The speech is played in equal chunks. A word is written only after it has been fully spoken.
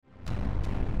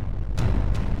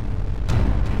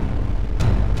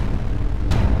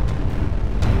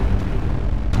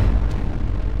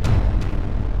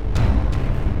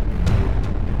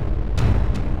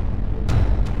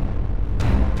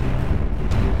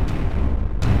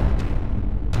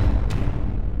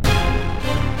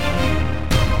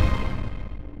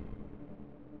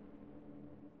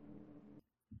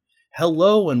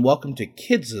Hello and welcome to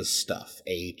Kids' Stuff,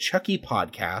 a Chucky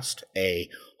podcast,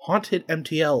 a Haunted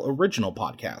MTL original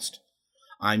podcast.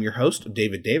 I'm your host,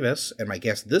 David Davis, and my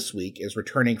guest this week is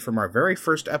returning from our very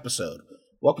first episode.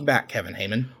 Welcome back, Kevin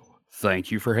Heyman.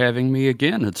 Thank you for having me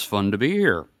again. It's fun to be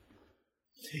here.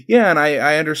 Yeah, and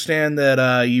I understand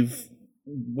that you've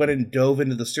went and dove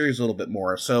into the series a little bit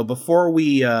more. So before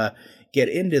we get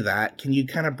into that, can you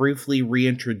kind of briefly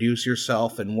reintroduce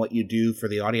yourself and what you do for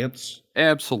the audience?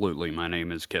 Absolutely. My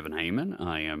name is Kevin Heyman.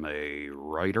 I am a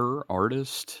writer,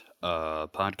 artist,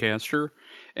 podcaster,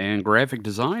 and graphic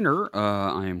designer.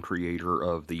 I am creator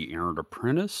of The Errant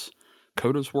Apprentice,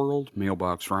 Coda's World,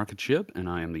 Mailbox Rocket Ship, and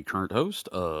I am the current host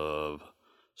of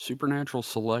Supernatural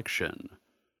Selection,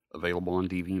 available on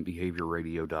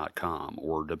DeviantBehaviorRadio.com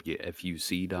or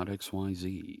WFUC.xyz.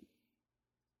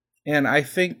 And I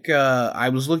think I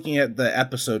was looking at the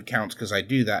episode counts because I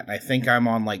do that, and I think I'm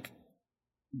on like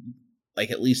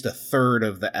at least a third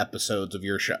of the episodes of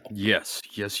your show. Yes,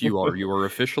 you are. You are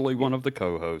officially one of the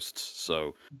co-hosts,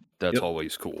 so that's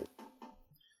always cool.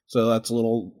 So that's a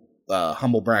little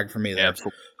humble brag for me there.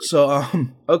 Absolutely. So,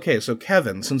 okay, so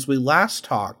Kevin, since we last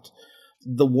talked,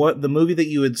 the movie that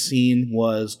you had seen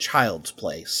was Child's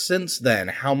Play. Since then,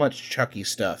 how much Chucky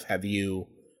stuff have you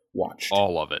watched?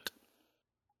 All of it.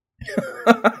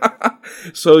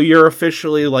 So you're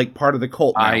officially like part of the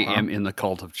cult now, I am in the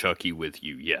cult of Chucky with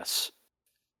you, yes.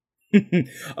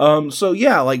 So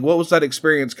yeah, like what was that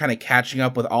experience kind of catching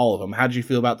up with all of them? How did you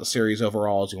feel about the series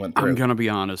overall as you went through? I'm gonna be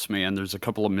honest, man, there's a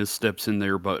couple of missteps in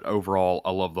there, but overall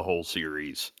I love the whole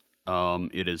series.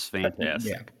 It is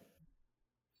fantastic. Yeah.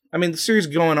 I mean, the series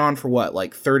going on for what,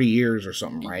 like 30 years or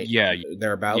something, right? Yeah.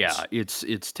 Thereabouts? Yeah,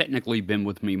 it's technically been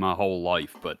with me my whole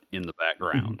life, but in the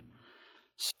background.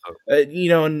 So.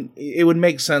 And it would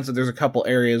make sense that there's a couple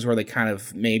areas where they kind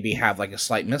of maybe have like a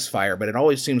slight misfire, but it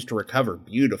always seems to recover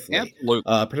beautifully. Absolutely.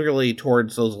 Particularly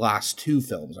towards those last two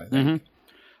films, I think.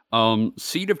 Mm-hmm.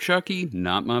 Seed of Chucky,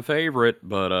 not my favorite,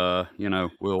 but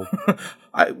we'll.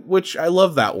 Which I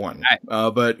love that one,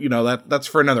 but that's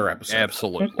for another episode.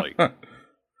 Absolutely.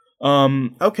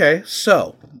 Okay,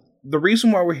 so the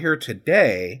reason why we're here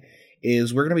today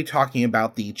is we're going to be talking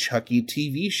about the Chucky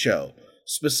TV show.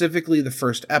 Specifically, the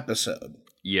first episode.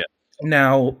 Yeah.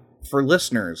 Now, for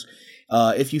listeners,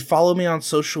 if you follow me on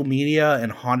social media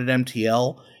and Haunted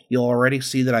MTL, you'll already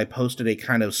see that I posted a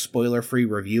kind of spoiler-free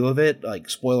review of it. Like,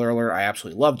 spoiler alert, I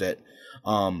absolutely loved it.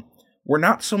 We're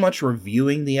not so much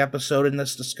reviewing the episode in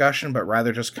this discussion, but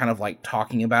rather just kind of like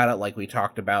talking about it like we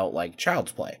talked about like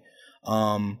Child's Play.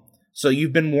 So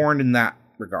you've been warned in that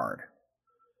regard.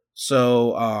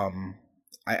 So,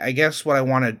 I guess what I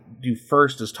want to do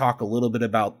first is talk a little bit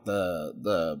about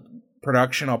the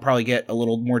production. I'll probably get a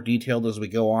little more detailed as we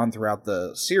go on throughout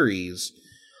the series.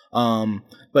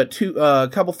 But a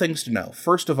couple things to know.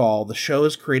 First of all, the show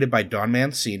is created by Don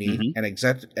Mancini and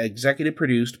executive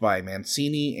produced by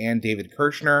Mancini and David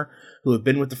Kirshner, who have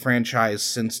been with the franchise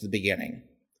since the beginning.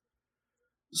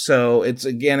 So it's,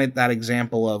 again, that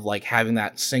example of like having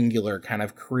that singular kind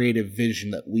of creative vision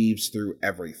that weaves through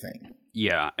everything.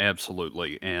 Yeah,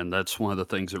 absolutely. And that's one of the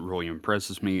things that really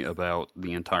impresses me about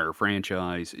the entire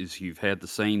franchise is you've had the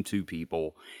same two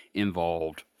people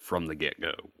involved from the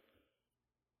get-go.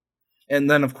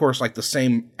 And then, of course, like the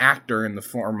same actor in the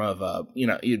form of,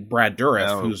 Brad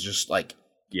Dourif, who's just like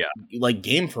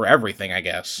game for everything, I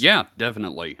guess. Yeah,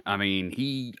 definitely. I mean,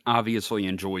 he obviously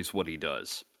enjoys what he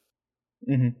does.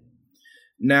 Mm-hmm.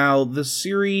 Now, the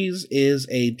series is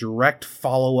a direct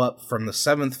follow-up from the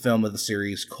 7th film of the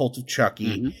series, Cult of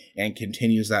Chucky, and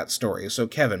continues that story. So,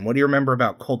 Kevin, what do you remember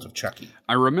about Cult of Chucky?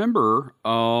 I remember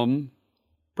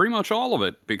pretty much all of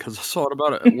it, because I saw it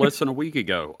about less than a week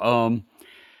ago.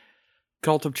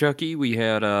 Cult of Chucky, we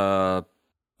had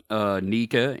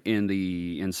Nika in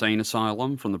the insane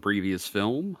asylum from the previous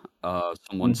film.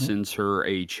 Someone sends her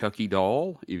a Chucky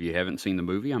doll. If you haven't seen the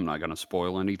movie, I'm not going to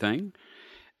spoil anything.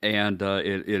 And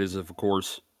it is, of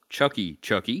course, Chucky,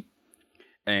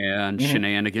 and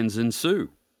shenanigans ensue.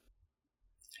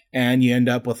 And you end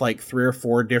up with like 3 or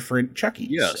 4 different Chuckies.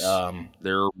 Yes.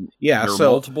 There are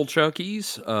multiple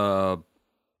Chuckies.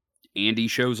 Andy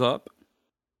shows up.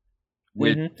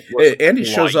 Andy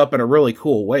shows up in a really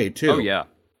cool way, too. Oh, yeah.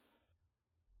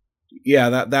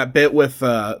 Yeah, that bit with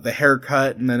the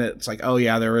haircut, and then it's like, oh,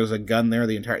 yeah, there was a gun there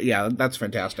the entire... Yeah, that's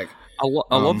fantastic.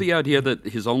 I love the idea that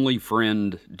his only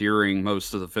friend during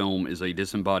most of the film is a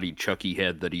disembodied Chucky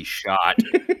head that he shot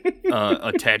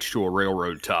attached to a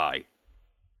railroad tie.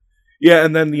 Yeah,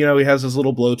 and then, he has his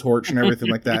little blowtorch and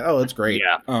everything like that. Oh, it's great.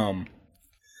 Yeah.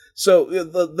 So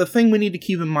the thing we need to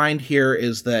keep in mind here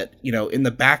is that, in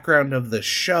the background of the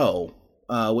show,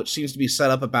 which seems to be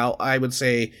set up about, I would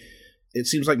say, it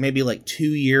seems like maybe like 2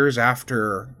 years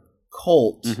after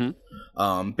Cult,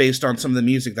 based on some of the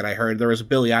music that I heard. There was a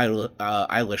Billie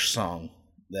Eilish song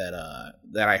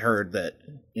that I heard that,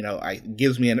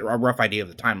 gives me a rough idea of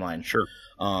the timeline. Sure.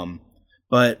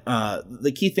 But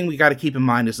the key thing we got to keep in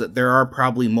mind is that there are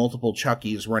probably multiple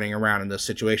Chuckies running around in this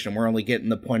situation. We're only getting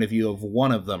the point of view of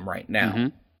one of them right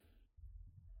now.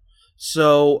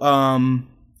 So,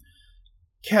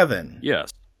 Kevin.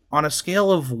 Yes. On a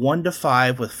scale of 1 to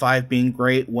 5, with 5 being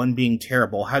great, 1 being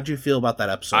terrible, how'd you feel about that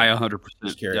episode? I 100%.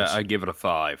 I give it a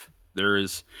 5. There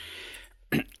is,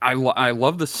 I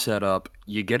love the setup.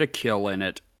 You get a kill in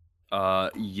it.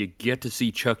 You get to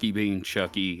see Chucky being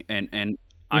Chucky, and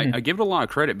I give it a lot of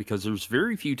credit because there's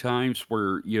very few times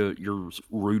where you're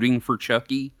rooting for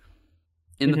Chucky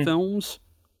in the films,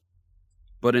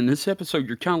 but in this episode,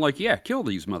 you're kind of like, yeah, kill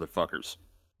these motherfuckers.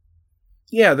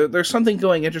 Yeah, there's something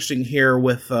going interesting here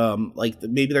with,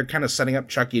 maybe they're kind of setting up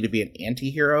Chucky to be an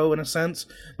anti-hero in a sense,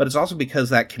 but it's also because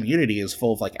that community is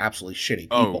full of, like, absolutely shitty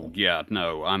people. Oh, yeah,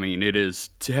 no, I mean, it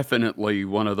is definitely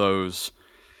one of those,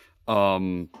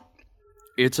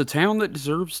 it's a town that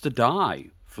deserves to die,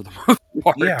 for the most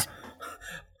part. Yeah.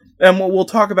 And we'll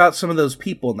talk about some of those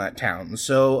people in that town.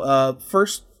 So,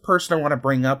 first person I want to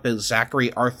bring up is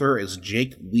Zachary Arthur as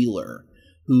Jake Wheeler,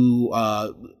 who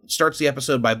starts the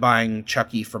episode by buying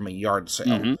Chucky from a yard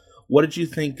sale. What did you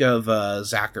think of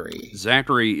Zachary?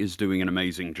 Zachary is doing an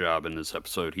amazing job in this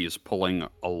episode. He is pulling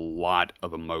a lot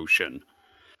of emotion.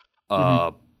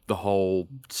 The whole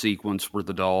sequence where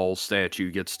the doll statue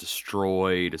gets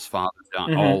destroyed, his father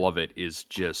died, all of it is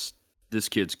just, this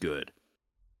kid's good.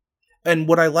 And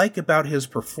what I like about his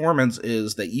performance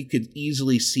is that you could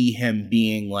easily see him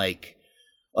being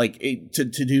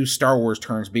to do Star Wars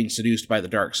terms, being seduced by the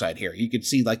dark side here. You could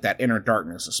see like that inner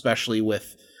darkness, especially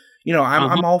with,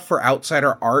 I'm all for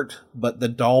outsider art, but the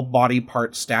doll body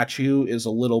part statue is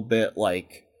a little bit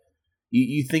like,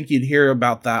 you think you'd hear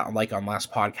about that like on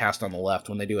Last Podcast on the Left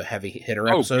when they do a heavy hitter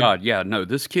episode. Oh God, yeah, no,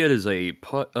 this kid is a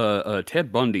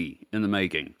Ted Bundy in the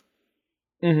making.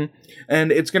 And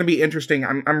it's going to be interesting.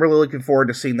 I'm really looking forward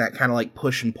to seeing that kind of like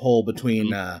push and pull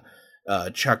between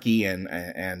Chucky and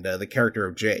the character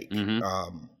of Jake.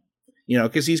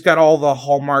 Because he's got all the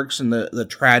hallmarks and the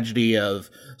tragedy of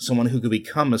someone who could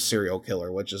become a serial killer,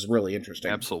 which is really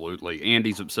interesting. Absolutely. And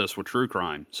he's obsessed with true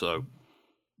crime, so...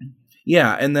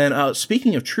 Yeah, and then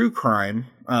speaking of true crime,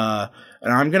 and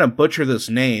I'm going to butcher this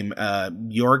name,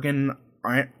 Jorgen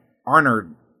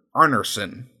Arnersson.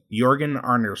 Jorgen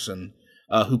Arnersson,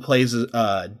 who plays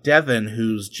Devin,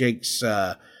 who's Jake's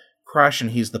crush,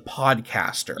 and he's the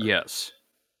podcaster. Yes.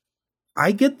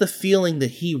 I get the feeling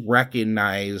that he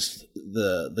recognized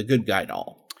the good guy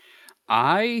doll.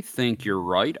 I think you're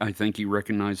right. I think he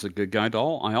recognized the good guy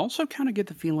doll. I also kind of get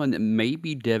the feeling that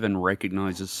maybe Devin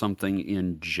recognizes something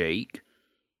in Jake.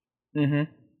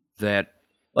 That...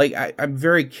 Like, I'm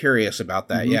very curious about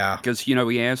that, yeah. Because,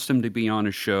 he asked him to be on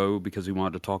his show because he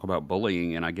wanted to talk about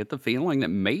bullying, and I get the feeling that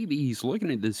maybe he's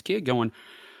looking at this kid going,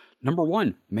 number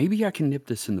one, maybe I can nip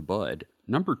this in the bud.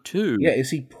 Number two... Yeah, is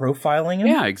he profiling him?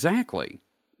 Yeah, exactly.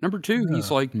 Number two,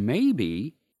 he's like,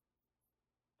 maybe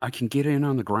I can get in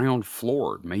on the ground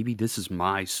floor. Maybe this is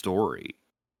my story.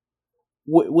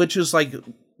 Which is, like,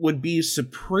 would be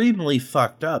supremely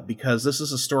fucked up, because this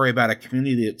is a story about a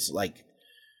community that's, like,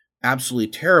 absolutely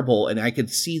terrible, and I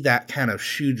could see that kind of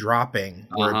shoe dropping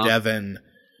where Devin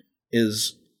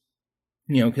is,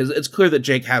 because it's clear that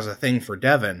Jake has a thing for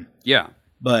Devin. Yeah.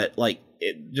 But, like,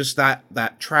 just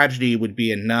that tragedy would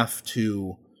be enough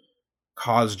to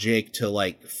cause Jake to,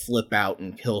 like, flip out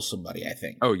and kill somebody, I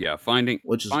think. Oh, yeah.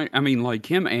 Like,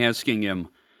 him asking him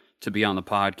to be on the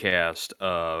podcast,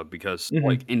 because,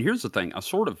 like, and here's the thing,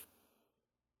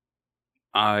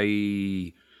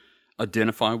 I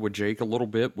identify with Jake a little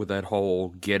bit with that whole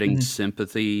getting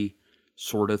sympathy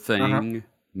sort of thing,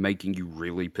 making you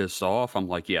really pissed off. I'm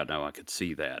like, yeah, no, I could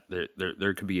see that.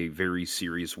 There could be a very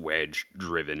serious wedge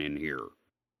driven in here.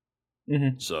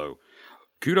 So,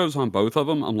 kudos on both of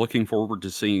them. I'm looking forward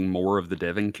to seeing more of the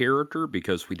Devin character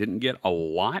because we didn't get a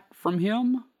lot from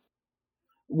him.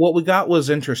 What we got was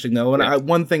interesting, though, and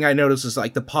one thing I noticed is,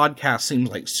 like, the podcast seems,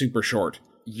 like, super short.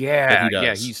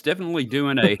 Yeah, he's definitely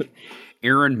doing a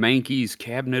Aaron Mahnke's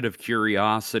Cabinet of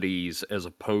Curiosities as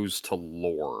opposed to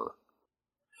lore.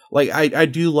 Like, I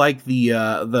do like the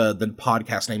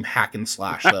podcast name Hack and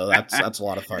Slash, though. That's a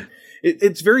lot of fun.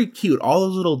 It's very cute. All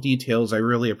those little details I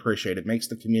really appreciate. It makes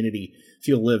the community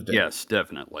feel lived in. Yes,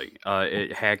 definitely.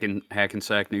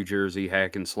 Hackensack, New Jersey,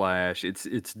 Hack and Slash.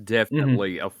 It's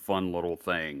definitely a fun little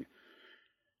thing.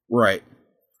 Right.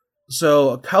 So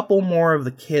a couple more of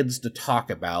the kids to talk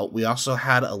about. We also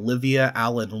had Olivia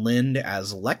Allen Lind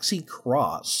as Lexi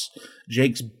Cross,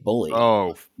 Jake's bully.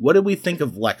 Oh, What did we think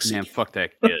of Lexi? man, fuck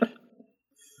that kid.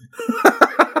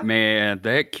 Man,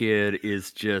 that kid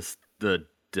is just the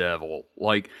devil.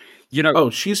 Like, you know. Oh,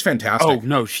 she's fantastic. Oh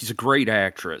no, she's a great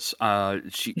actress.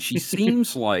 She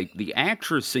seems like the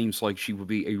actress seems like she would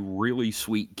be a really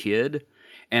sweet kid,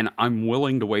 and I'm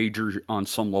willing to wager on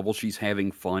some level she's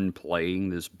having fun playing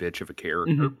this bitch of a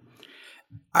character. Mm-hmm.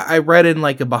 I read in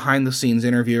like a behind the scenes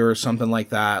interview or something like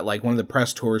that, like one of the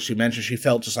press tours, she mentioned she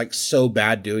felt just like so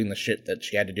bad doing the shit that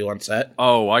she had to do on set.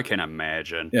 Oh, I can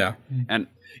imagine. Yeah. And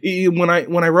when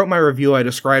I wrote my review, I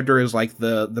described her as like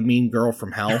the mean girl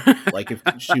from hell. Like if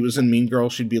she was in Mean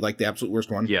Girls, she'd be like the absolute worst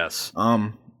one. Yes.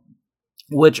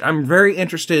 Which I'm very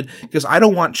interested, because I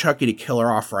don't want Chucky to kill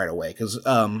her off right away. Because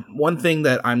one thing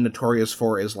that I'm notorious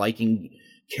for is liking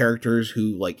characters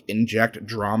who like inject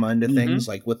drama into things.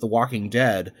 Like with The Walking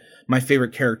Dead, my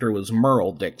favorite character was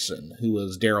Merle Dixon, who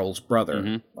was Daryl's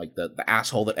brother, like the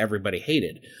asshole that everybody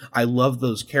hated. I love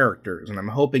those characters, and I'm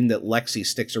hoping that Lexi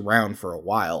sticks around for a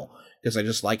while, because I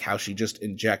just like how she just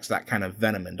injects that kind of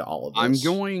venom into all of this. I'm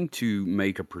going to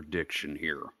make a prediction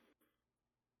here.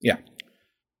 Yeah.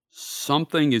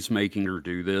 Something is making her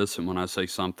do this, and when I say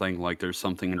something, like there's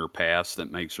something in her past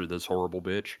that makes her this horrible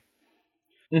bitch.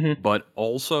 But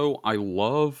also, I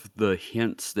love the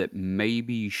hints that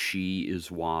maybe she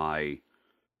is why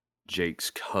Jake's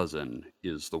cousin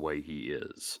is the way he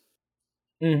is.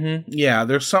 Yeah,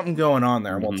 there's something going on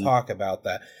there, and we'll talk about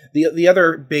that. The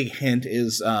other big hint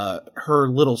is her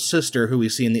little sister, who we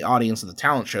see in the audience of the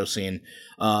talent show scene.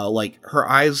 Like, her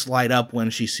eyes light up when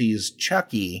she sees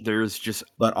Chucky. There's just...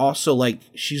 But also, like,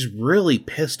 she's really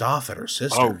pissed off at her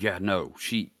sister. Oh, yeah, no.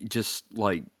 She just,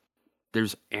 like...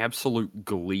 There's absolute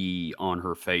glee on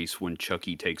her face when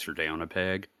Chucky takes her down a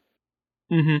peg.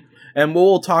 And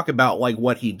we'll talk about, like,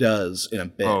 what he does in a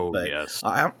bit. Oh, but, yes.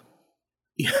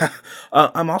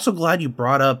 I'm also glad you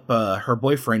brought up her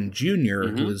boyfriend, Junior,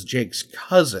 who is Jake's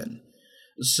cousin.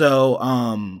 So,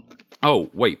 Oh,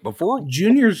 wait, before...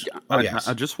 Junior's...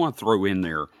 I just want to throw in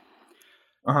there.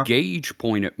 Gage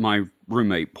my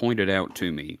roommate pointed out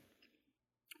to me,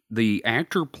 the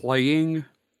actor playing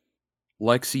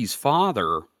Lexi's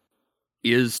father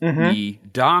is the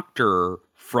doctor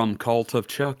from Cult of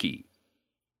Chucky.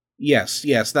 Yes,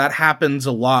 that happens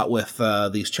a lot with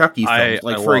these Chucky films.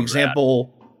 Like, for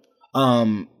example,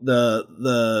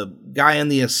 the guy in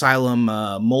the asylum,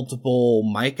 Multiple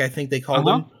Mike, I think they called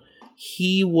him.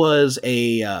 He was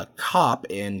a cop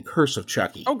in Curse of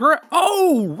Chucky. Oh, great!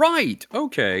 Oh, right.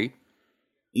 Okay.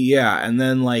 Yeah, and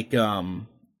then like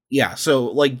so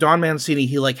like Don Mancini,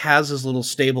 he like has his little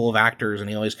stable of actors, and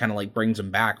he always kind of like brings them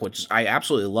back, which I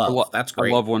absolutely love. That's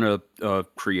great. I love when a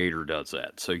creator does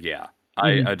that. So yeah,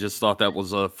 I just thought that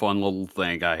was a fun little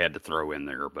thing I had to throw in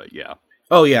there. But yeah.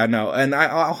 Oh yeah, no, and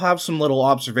I'll have some little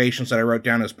observations that I wrote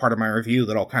down as part of my review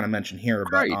that I'll kind of mention here.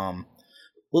 Great.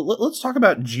 But let's talk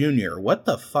about Junior. What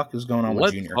the fuck is going on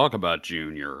with Junior? Let's talk about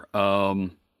Junior.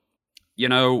 You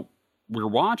know, we're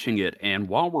watching it, and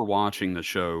while we're watching the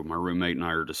show, my roommate and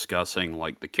I are discussing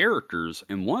like the characters,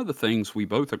 and one of the things we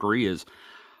both agree is,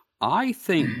 I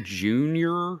think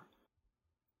Junior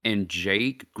and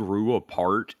Jake grew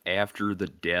apart after the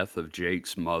death of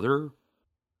Jake's mother,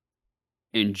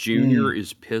 and Junior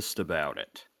is pissed about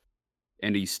it,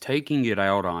 and he's taking it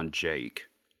out on Jake,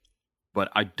 but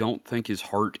I don't think his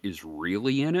heart is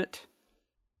really in it.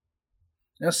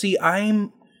 Now, see, I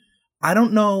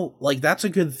don't know, like, that's a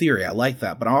good theory. I like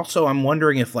that. But also, I'm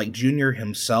wondering if, like, Junior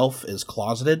himself is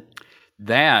closeted.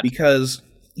 Because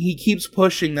he keeps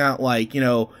pushing that, like, you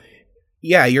know,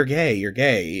 yeah, you're gay,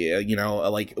 you know,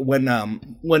 like, when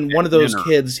one of those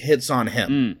kids hits on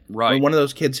him. Right. When one of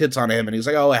those kids hits on him, and he's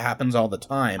like, oh, it happens all the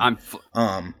time.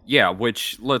 Yeah,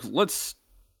 which, let's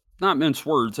not mince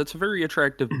words, that's a very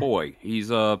attractive boy. He's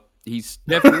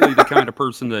definitely the kind of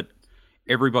person that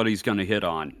everybody's going to hit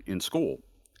on in school.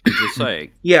 Just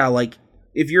say. Yeah, like,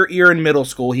 if you're in middle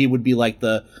school, he would be like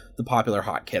the popular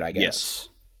hot kid, I guess. Yes.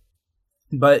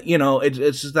 But, you know, it's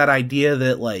just that idea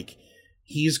that, like,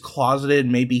 he's closeted,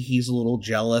 maybe he's a little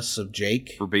jealous of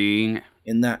Jake. For being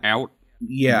in that out?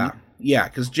 Yeah. Yeah,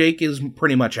 because Jake is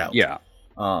pretty much out. Yeah.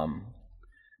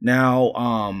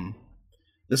 Now,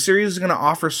 the series is going to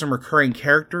offer some recurring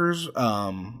characters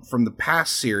from the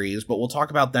past series, but we'll talk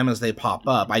about them as they pop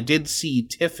up. I did see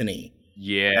Tiffany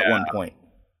at one point,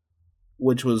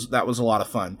 that was a lot of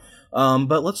fun.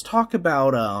 But let's talk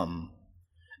about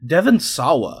Devon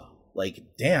Sawa. Like,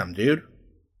 damn, dude.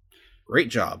 Great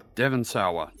job. Devon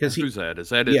Sawa. Who's that? Is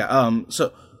that it? Yeah,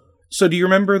 So do you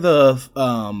remember the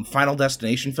Final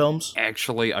Destination films?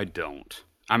 Actually, I don't.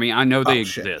 I mean, I know they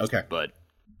exist, okay. but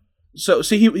So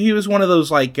he was one of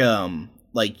those like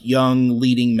young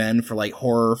leading men for like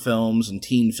horror films and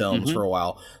teen films for a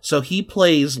while. So he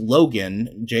plays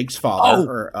Logan, Jake's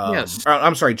father. Yes.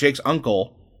 I'm sorry, Jake's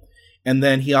uncle. And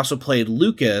then he also played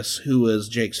Lucas, who was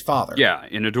Jake's father. Yeah,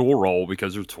 in a dual role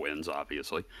because they're twins,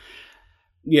 obviously.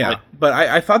 Yeah, but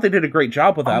I thought they did a great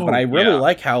job with that. But I really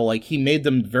like how like he made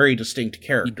them very distinct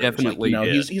characters. He definitely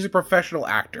did. He's a professional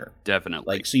actor.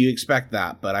 Definitely. Like, so you expect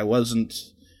that, but I wasn't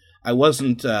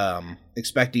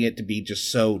expecting it to be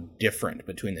just so different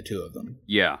between the two of them.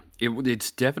 Yeah,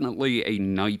 it's definitely a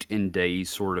night and day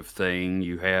sort of thing.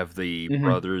 You have the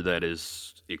brother that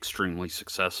is extremely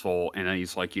successful, and then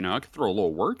he's like, I could throw a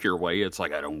little work your way. It's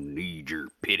like, I don't need your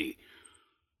pity.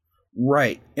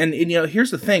 Right. And here's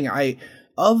the thing.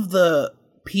 Of the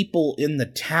people in the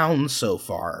town so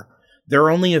far, there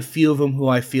are only a few of them who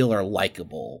I feel are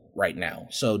likable right now.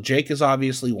 So Jake is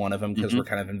obviously one of them because we're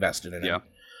kind of invested in him.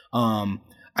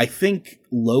 I think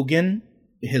Logan,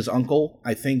 his uncle,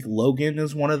 Logan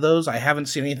is one of those. I haven't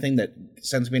seen anything that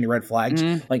sends me any red flags.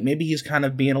 Like, maybe he's kind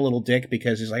of being a little dick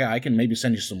because he's like, I can maybe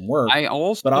send you some work.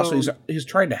 But also he's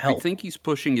trying to help. I think he's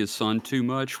pushing his son too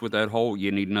much with that whole,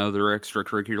 you need another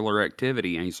extracurricular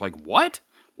activity. And he's like, what?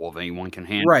 Well, if anyone can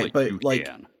handle it, you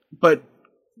can. But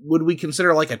would we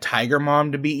consider like a tiger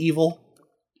mom to be evil?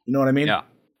 You know what I mean? Yeah.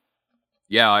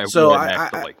 Yeah, I would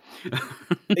actually.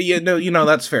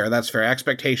 That's fair. That's fair.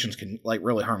 Expectations can like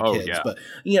really harm kids. Yeah. But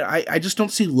I just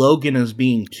don't see Logan as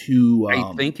being too.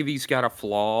 I think if he's got a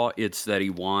flaw, it's that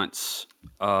he wants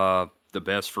the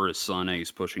best for his son and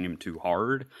he's pushing him too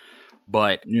hard.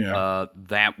 But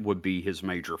that would be his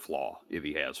major flaw if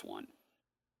he has one.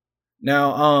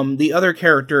 Now, the other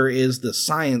character is the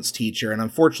science teacher, and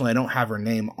unfortunately, I don't have her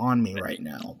name on me right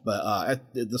now. But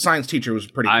the science teacher was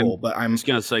pretty cool. But I'm just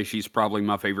gonna say she's probably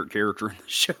my favorite character in the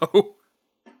show.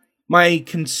 My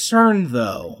concern,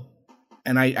 though,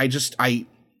 and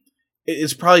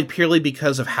it's probably purely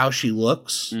because of how she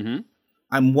looks.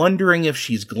 I'm wondering if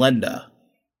she's Glenda.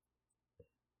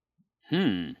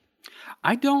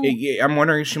 I don't. I'm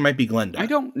wondering if she might be Glenda. I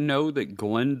don't know that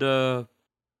Glenda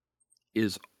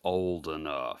is old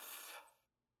enough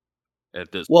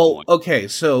at this point. Well, okay,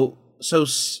 so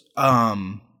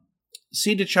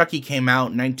Seed to Chucky came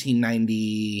out in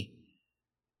 1990.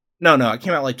 No, it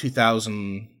came out like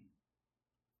 2000,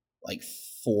 like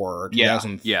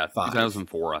 2005. Yeah,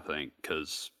 2004, I think.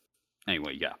 Because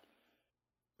anyway, yeah.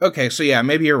 Okay, so yeah,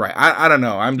 maybe you're right. I don't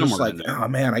know. I'm just like, oh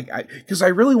man, because I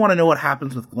really want to know what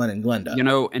happens with Glenn and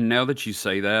Glenda. And now that you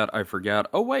say that, I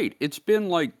forgot. Oh wait, it's been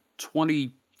like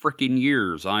 20 freaking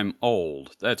years. I'm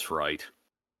old. That's right.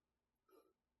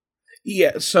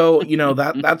 Yeah, so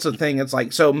that's the thing. It's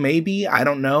like, so maybe, I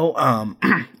don't know.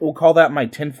 We'll call that my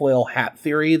tinfoil hat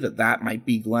theory that might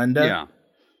be Glenda. Yeah.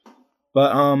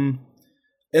 But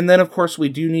and then of course we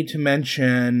do need to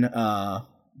mention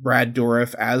Brad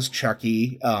Dourif as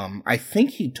Chucky. I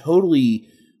think he totally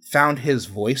found his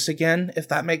voice again, if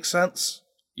that makes sense.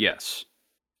 Yes.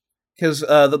 Because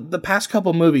the past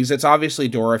couple movies, it's obviously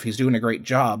Dourif. He's doing a great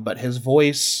job, but his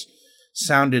voice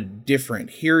sounded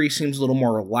different. Here he seems a little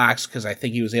more relaxed because I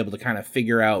think he was able to kind of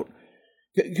figure out...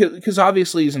 Because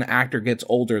obviously as an actor gets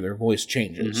older, their voice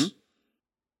changes.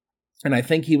 And I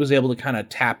think he was able to kind of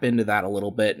tap into that a little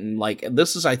bit. And like,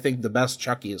 this is, I think, the best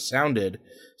Chucky has sounded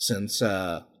since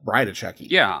Bride of Chucky.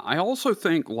 Yeah, I also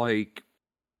think, like,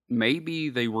 maybe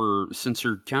they were, since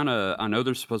they're kind of, I know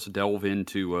they're supposed to delve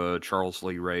into Charles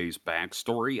Lee Ray's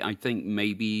backstory. I think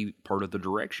maybe part of the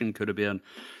direction could have been,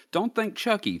 don't think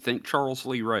Chucky, think Charles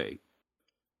Lee Ray.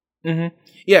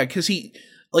 Yeah, because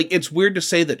it's weird to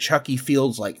say that Chucky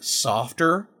feels, like,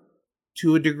 softer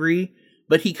to a degree,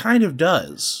 but he kind of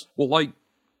does. Well, like,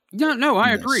 yeah, no,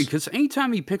 I agree, because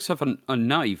anytime he picks up a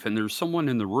knife and there's someone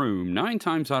in the room, 9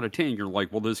 times out of 10, you're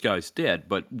like, well, this guy's dead.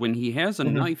 But when he has a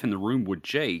knife in the room with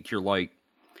Jake, you're like,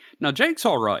 now, Jake's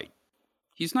all right.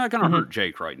 He's not going to hurt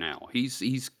Jake right now.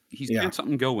 He's got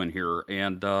something going here.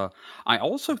 And I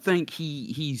also think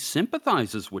he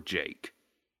sympathizes with Jake.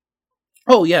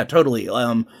 Oh, yeah, totally.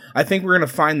 I think we're going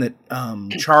to find that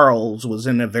Charles was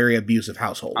in a very abusive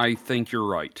household. I think you're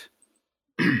right.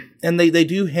 And they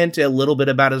do hint a little bit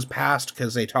about his past,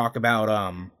 because they talk about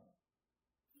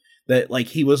that, like,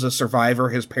 he was a survivor,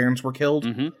 his parents were killed.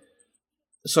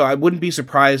 So I wouldn't be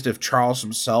surprised if Charles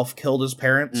himself killed his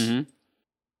parents.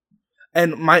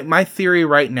 And my theory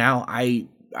right now, I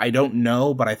don't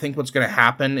know, but I think what's going to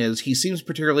happen is he seems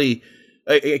particularly...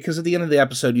 Because at the end of the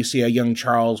episode, you see a young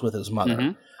Charles with his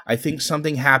mother. I think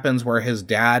something happens where his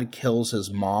dad kills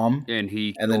his mom, and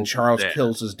then Charles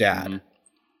kills his dad. Mm-hmm.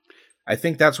 I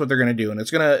think that's what they're going to do, and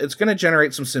it's gonna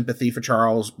generate some sympathy for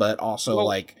Charles, but also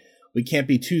we can't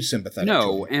be too sympathetic.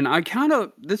 No, and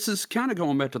this is kind of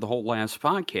going back to the whole last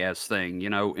podcast thing.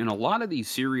 In a lot of these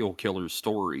serial killer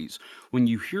stories, when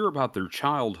you hear about their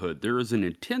childhood, there is an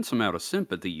intense amount of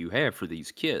sympathy you have for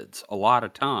these kids a lot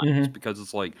of times, because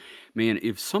it's like, man,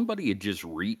 if somebody had just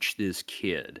reached this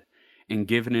kid and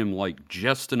given him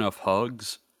just enough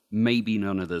hugs, maybe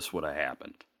none of this would have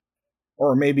happened.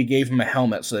 Or maybe gave him a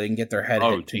helmet so they didn't get their head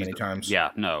hit too many times. Yeah,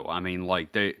 no, I mean,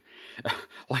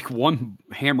 one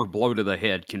hammer blow to the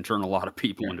head can turn a lot of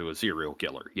people into a serial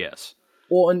killer, yes.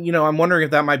 Well, and, I'm wondering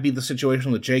if that might be the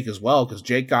situation with Jake as well, because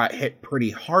Jake got hit pretty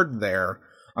hard there.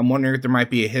 I'm wondering if there might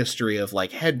be a history of,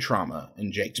 head trauma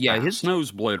in Jake's past. Yeah, his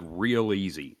nose bled real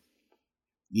easy.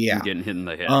 Yeah. Getting hit in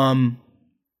the head.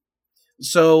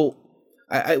 So,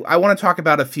 I want to talk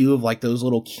about a few of, those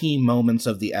little key moments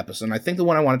of the episode. And I think the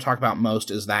one I want to talk about most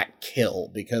is that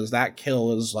kill, because that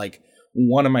kill is,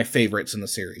 one of my favorites in the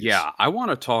series. Yeah, I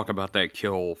want to talk about that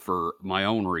kill for my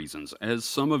own reasons. As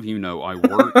some of you know, I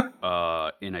work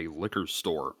in a liquor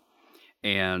store,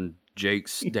 and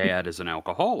Jake's dad is an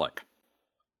alcoholic.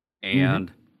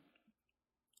 And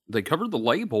they covered the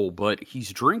label, but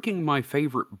he's drinking my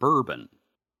favorite bourbon,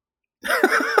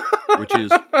 which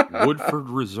is Woodford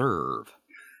Reserve.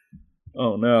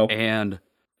 Oh, no. And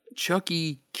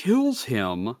Chucky kills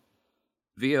him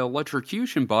via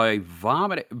electrocution by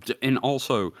vomiting. And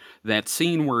also, that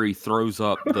scene where he throws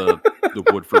up the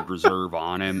Woodford Reserve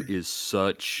on him is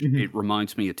such... It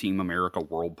reminds me of Team America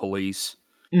World Police.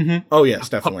 Oh, yes,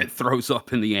 definitely. It throws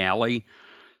up in the alley.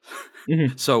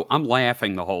 So I'm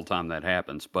laughing the whole time that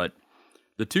happens. But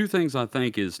the two things I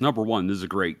think is, number one, this is a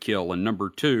great kill. And number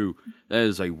two, that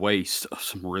is a waste of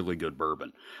some really good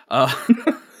bourbon.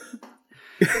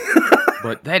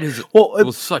 But that is... it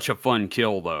was such a fun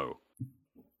kill, though.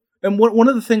 And one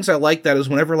of the things I like that is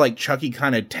whenever Chucky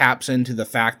kind of taps into the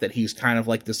fact that he's kind of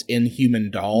this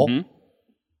inhuman doll.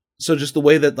 So just the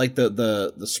way that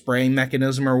the spraying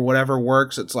mechanism or whatever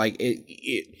works, it's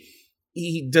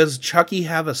does Chucky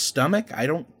have a stomach? I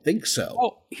don't think so.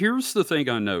 Well, here's the thing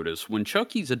I noticed. When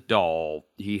Chucky's a doll,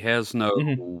 he has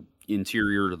no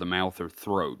interior to the mouth or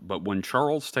throat. But when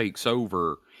Charles takes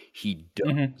over, he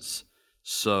does.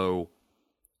 So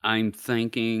I'm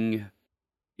thinking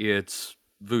it's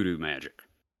voodoo magic.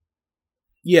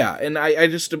 Yeah, and I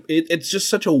just it's just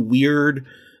such a weird,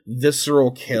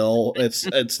 visceral kill.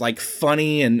 It's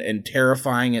funny and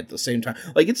terrifying at the same time.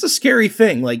 It's a scary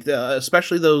thing.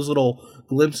 Especially those little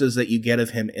glimpses that you get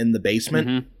of him in the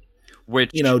basement,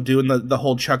 which doing the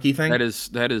whole Chucky thing.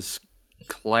 That is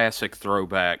classic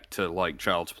throwback to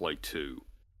Child's Play 2.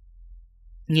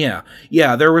 Yeah.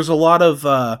 There was a lot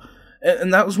of.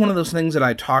 And that was one of those things that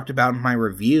I talked about in my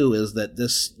review, is that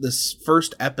this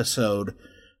first episode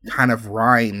kind of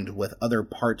rhymed with other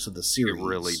parts of the series. It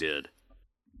really did.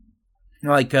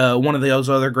 One of those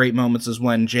other great moments is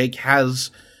when Jake has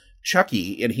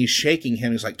Chucky and he's shaking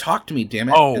him. He's like, "Talk to me, damn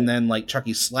it!" And then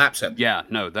Chucky slaps him. Yeah,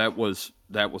 no, that was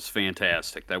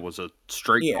fantastic. That was a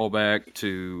straight callback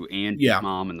to Andy's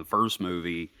mom in the first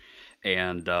movie,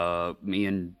 and me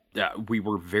and. We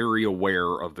were very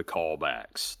aware of the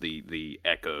callbacks, the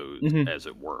echoes, as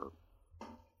it were.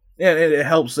 Yeah, it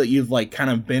helps that you've kind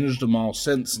of binged them all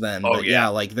since then. Oh,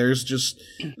 but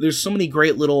there's so many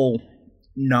great little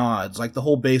nods, the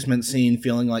whole basement scene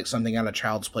feeling like something out of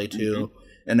Child's Play 2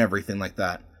 and everything like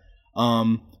that.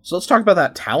 So let's talk about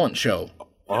that talent show.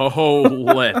 Oh,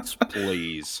 let's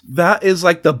please. That is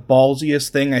the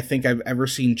ballsiest thing I think I've ever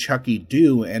seen Chucky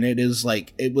do, and it is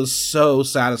it was so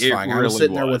satisfying. Really I was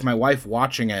sitting there with my wife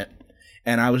watching it,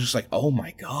 and I was just like, oh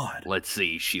my god. Let's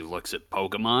see, she looks at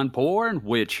Pokemon porn,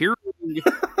 which here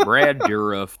Brad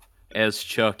Dourif as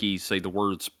Chucky say the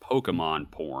words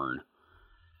Pokemon porn.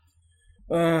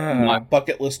 My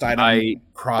bucket list item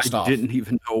crossed off. I didn't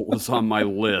even know it was on my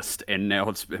list, and now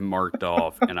it's been marked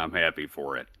off, and I'm happy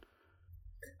for it.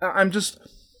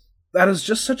 That is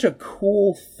just such a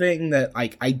cool thing that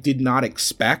I did not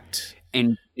expect.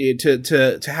 And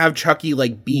to have Chucky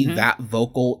be that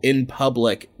vocal in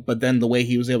public, but then the way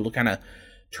he was able to kind of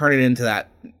turn it into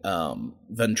that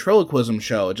ventriloquism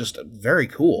show, just very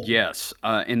cool. Yes,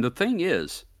 and the thing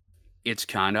is, it's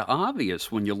kind of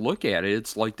obvious when you look at it.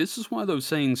 It's this is one of those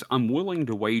things I'm willing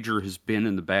to wager has been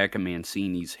in the back of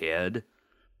Mancini's head.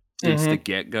 Since the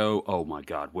get-go. Oh my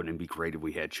god, wouldn't it be great if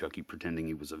we had Chucky pretending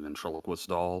he was a ventriloquist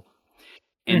doll?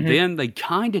 And then they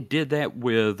kind of did that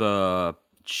with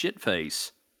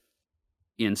Shitface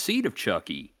in Seed of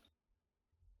Chucky.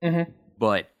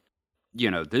 But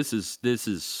this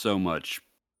is so much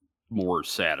more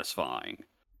satisfying.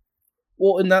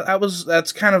 Well, and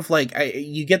that's kind of like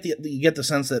you get the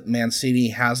sense that Mancini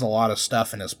has a lot of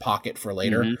stuff in his pocket for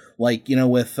later. Mhm. Like,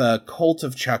 with Cult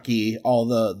of Chucky, all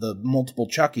the multiple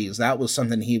Chuckies, that was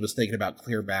something he was thinking about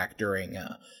clear back during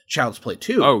Child's Play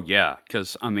 2. Oh yeah,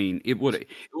 because I mean, it would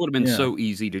have been Yeah. so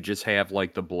easy to just have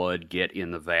like the blood get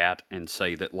in the vat and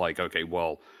say that like, okay,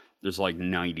 well, there's like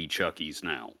 90 Chuckies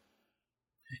now.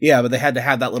 Yeah, but they had to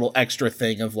have that little extra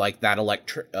thing of like that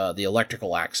the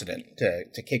electrical accident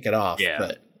to kick it off.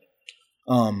 Yeah.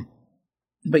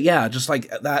 But yeah, just like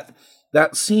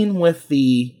that scene with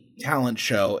the talent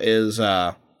show is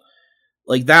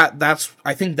like that's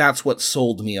I think that's what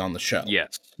sold me on the show.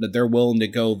 Yes. That they're willing to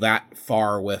go that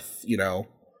far with,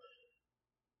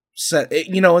 so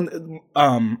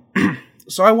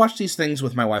I watch these things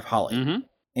with my wife Holly. Mm-hmm.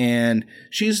 And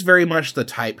she's very much the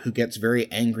type who gets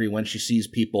very angry when she sees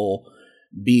people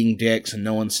being dicks and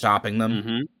no one's stopping them.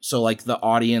 Mm-hmm. So, like, the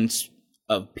audience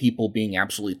of people being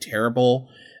absolutely terrible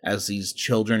as these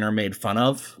children are made fun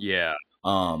of. Yeah.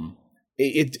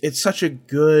 It's such a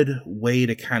good way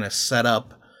to kind of set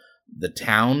up the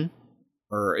town.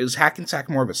 Or is Hackensack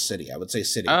more of a city? I would say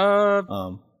city.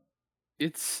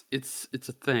 It's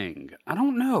a thing. I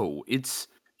don't know. It's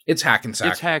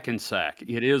Hackensack. It's Hackensack.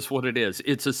 It is what it is.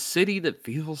 It's a city that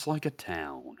feels like a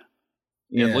town.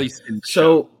 Yeah. At least in the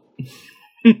show.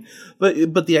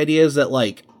 but the idea is that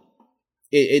like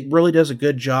it really does a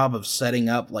good job of setting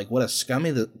up like what a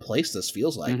scummy place this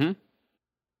feels like. Mm-hmm.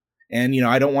 And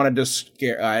I don't want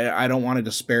to I don't want to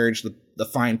disparage the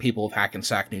fine people of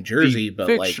Hackensack, New Jersey, but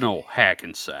fictional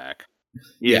Hackensack.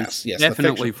 Yes,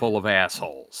 definitely full of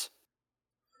assholes.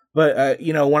 But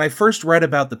when I first read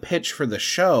about the pitch for the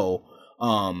show,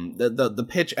 the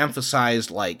pitch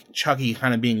emphasized like Chucky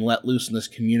kind of being let loose in this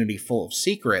community full of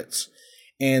secrets,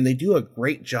 and they do a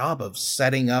great job of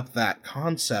setting up that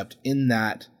concept in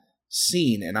that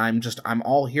scene, and I'm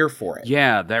all here for it.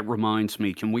 Yeah, that reminds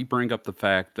me. Can we bring up the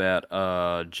fact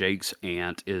that Jake's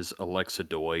aunt is Alexa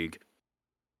Doig?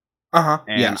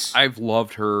 And yes, I've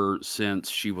loved her since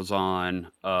she was on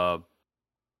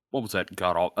what was that?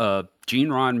 Gene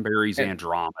Roddenberry's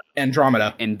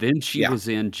Andromeda. And then she was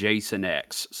in Jason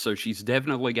X. So she's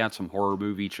definitely got some horror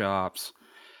movie chops.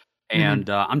 And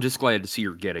I'm just glad to see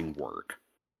her getting work.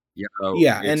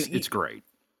 It's great.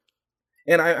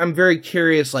 And I'm very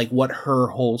curious, like, what her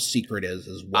whole secret is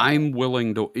as well. I'm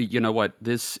willing to,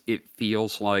 it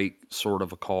feels like sort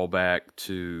of a callback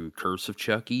to Curse of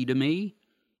Chucky to me.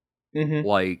 Mm-hmm.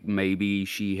 Like, maybe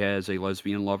she has a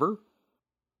lesbian lover.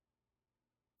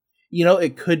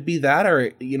 It could be that, or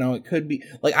it could be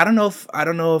like I don't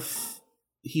know if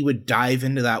he would dive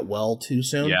into that well too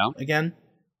soon. Again,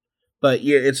 but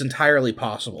yeah, it's entirely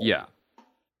possible. Yeah.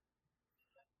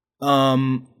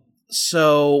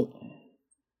 So,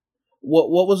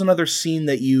 what was another scene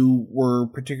that you were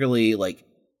particularly like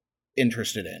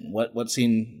interested in? What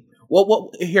scene?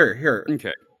 What here?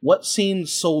 Okay. What scene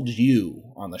sold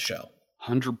you on the show?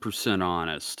 100%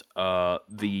 honest.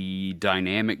 The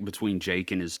dynamic between Jake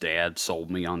and his dad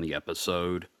sold me on the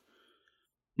episode.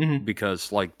 Mm-hmm.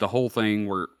 Because, like, the whole thing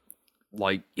where,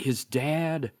 like, his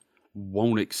dad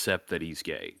won't accept that he's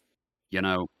gay.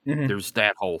 There's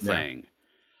that whole thing.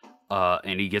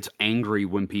 And he gets angry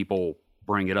when people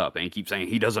bring it up. And he keeps saying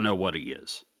he doesn't know what he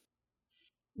is.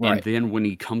 Right. And then when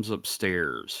he comes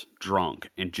upstairs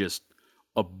drunk and just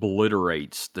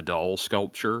obliterates the doll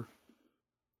sculpture,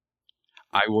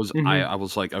 I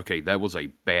was like, okay, that was a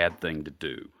bad thing to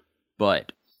do,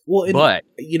 but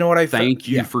you know what thank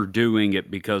you for doing it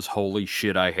because holy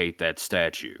shit, I hate that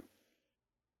statue.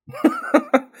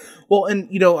 Well, and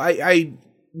I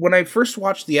when I first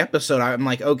watched the episode, I'm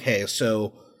like, okay,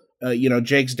 so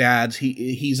Jake's dad's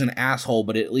he's an asshole,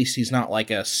 but at least he's not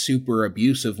like a super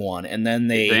abusive one. And then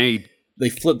they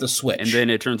flip the switch, and then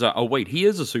it turns out, oh wait, he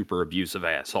is a super abusive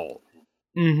asshole.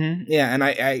 Mm-hmm. Yeah, and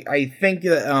I think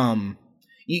that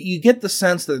You get the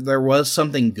sense that there was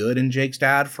something good in Jake's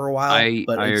dad for a while,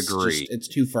 but I agree. It's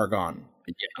too far gone.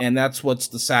 Yeah. And that's what's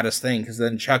the saddest thing, because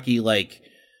then Chucky's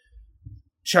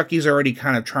already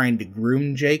kind of trying to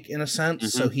groom Jake in a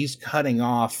sense, so he's cutting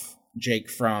off Jake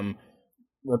from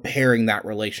repairing that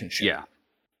relationship. Yeah.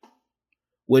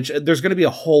 Which, there's going to be a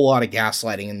whole lot of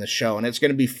gaslighting in the show, and it's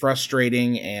going to be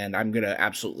frustrating, and I'm going to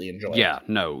absolutely enjoy it. Yeah,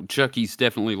 no, Chucky's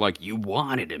definitely like, you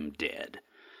wanted him dead.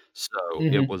 So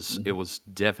it was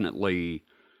definitely,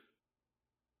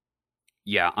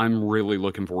 I'm really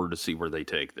looking forward to see where they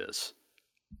take this.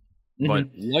 But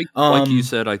like you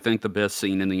said, I think the best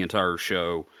scene in the entire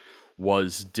show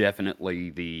was definitely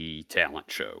the talent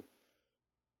show.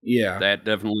 Yeah. That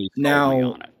definitely sold me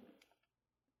on it.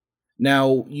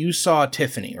 Now, you saw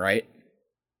Tiffany, right?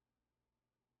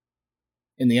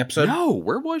 In the episode? No,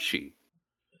 where was she?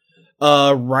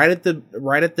 Right at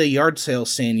the yard sale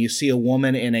scene, you see a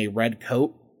woman in a red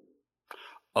coat.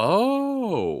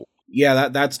 Oh. Yeah,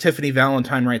 that's Tiffany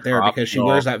Valentine right there, Drop because she off.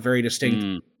 wears that very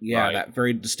distinct Right. that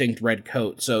very distinct red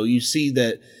coat. So you see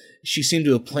that she seemed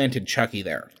to have planted Chucky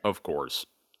there. Of course.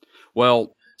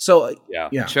 Well, So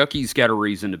yeah. Chucky's got a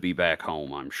reason to be back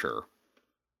home, I'm sure.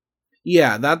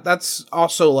 Yeah, that's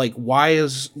also like, why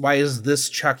is this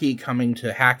Chucky coming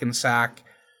to Hackensack?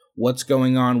 What's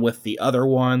going on with the other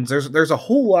ones? There's a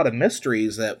whole lot of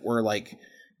mysteries that we're like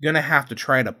gonna have to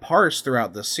try to parse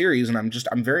throughout this series, and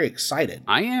I'm very excited.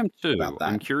 I am too. About that.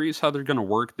 I'm curious how they're gonna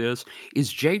work this.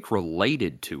 Is Jake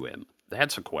related to him?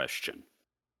 That's a question.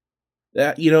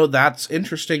 That's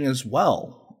interesting as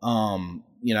well.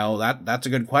 That's a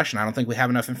good question. I don't think we have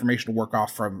enough information to work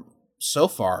off from so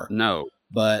far. No.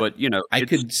 But I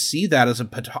could see that as a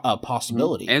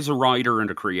possibility. As a writer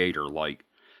and a creator, like,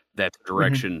 that's the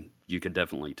direction you could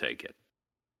definitely take it.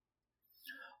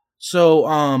 So,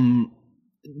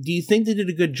 do you think they did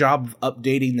a good job of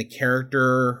updating the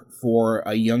character for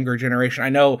a younger generation? I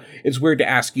know it's weird to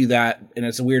ask you that, and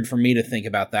it's weird for me to think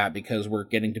about that because we're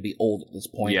getting to be old at this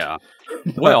point. Yeah.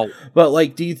 but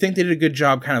like, do you think they did a good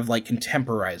job kind of like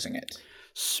contemporizing it?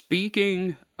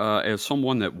 Speaking as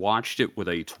someone that watched it with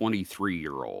a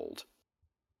 23-year-old,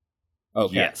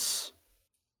 okay. Yes.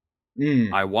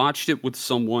 I watched it with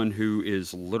someone who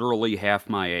is literally half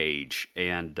my age,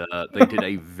 and they did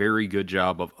a very good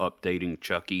job of updating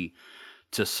Chucky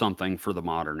to something for the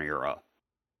modern era.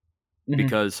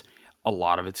 Because a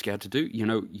lot of it's got to do,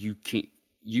 you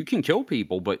can kill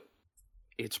people, but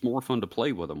it's more fun to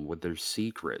play with them with their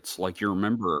secrets. Like, you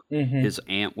remember his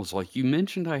aunt was like, "You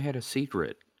mentioned I had a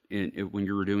secret when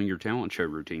you were doing your talent show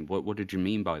routine. What did you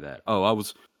mean by that?" "Oh, I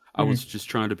was just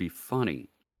trying to be funny."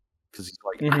 Because he's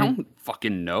like, "I don't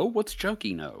fucking know. What's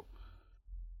Chucky know?"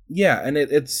 Yeah, and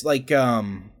it's like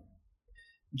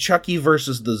Chucky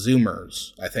versus the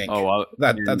Zoomers, I think. Oh,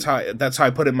 that's how I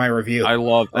put it in my review. I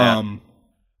love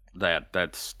that.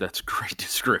 That's a great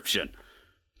description.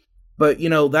 But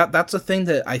that's a thing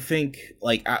that I think,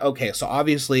 like, okay, so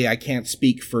obviously I can't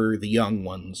speak for the young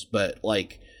ones, but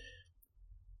like,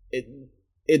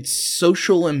 it's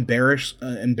social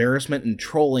embarrassment and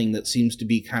trolling that seems to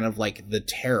be kind of like the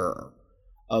terror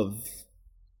of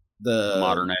the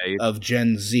modern age of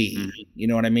Gen Z. You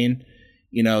know what I mean?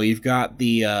 You've got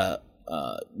the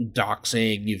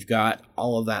doxing, you've got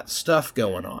all of that stuff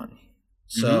going on.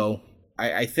 So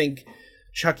I think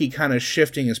Chucky kind of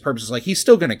shifting his purposes. Like, he's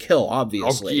still going to kill,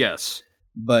 obviously. Oh, yes.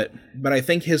 But I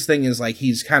think his thing is like,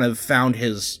 he's kind of found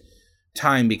his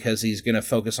time because he's going to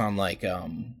focus on like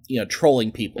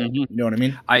trolling people. You know what I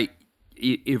mean?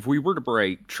 If we were to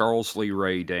break Charles Lee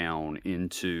Ray down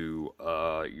into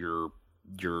your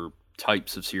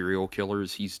types of serial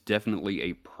killers, he's definitely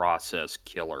a process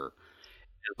killer.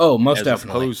 Oh, most definitely. As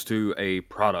opposed to a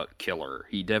product killer.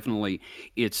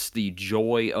 It's the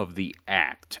joy of the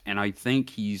act. And I think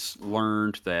he's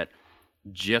learned that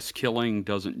just killing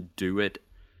doesn't do it.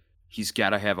 He's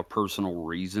got to have a personal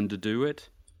reason to do it.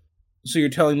 So you're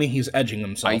telling me he's edging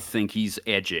himself? I think he's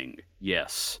edging,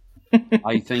 yes.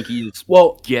 I think he's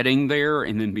getting there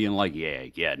and then being like,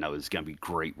 yeah, no, it's going to be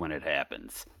great when it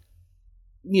happens.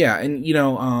 Yeah, and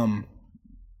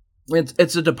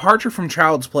it's a departure from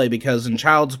Child's Play, because in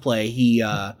Child's Play he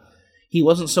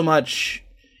wasn't so much,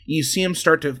 you see him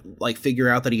start to like figure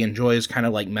out that he enjoys kind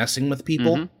of like messing with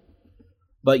people.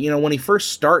 But when he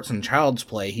first starts in Child's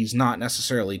Play, he's not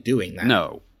necessarily doing that.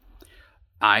 No.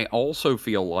 I also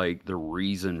feel like the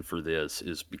reason for this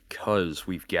is because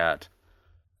we've got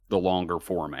the longer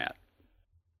format.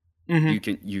 You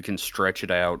can stretch it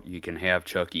out. You can have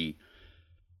Chucky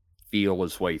feel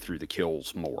his way through the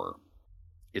kills more.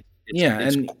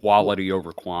 It's quality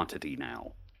over quantity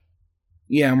now.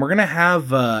 Yeah, and we're gonna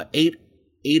have 8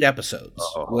 episodes,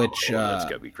 which that's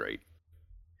gonna be great.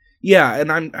 Yeah,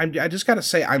 and I just gotta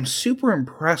say, I'm super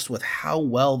impressed with how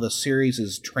well the series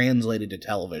is translated to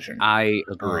television. I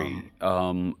agree.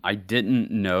 I didn't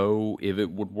know if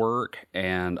it would work,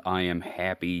 and I am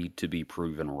happy to be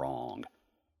proven wrong.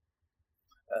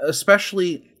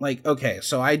 Especially, like, okay,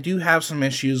 so I do have some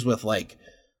issues with, like,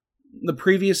 the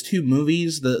previous 2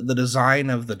 movies, the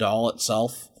design of the doll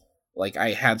itself. Like,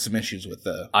 I had some issues with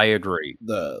I agree.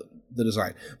 The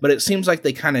design. But it seems like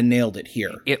they kind of nailed it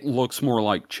here. It looks more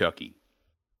like Chucky.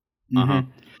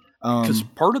 Because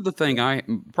part of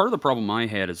the problem I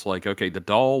had is like, okay, the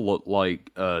doll looked like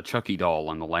a Chucky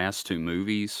doll in the last 2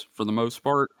 movies for the most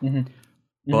part.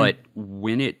 But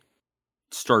when it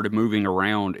started moving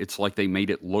around, it's like they made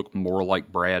it look more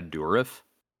like Brad Dourif.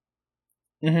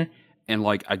 Mm-hmm. And,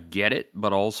 like, I get it,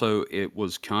 but also it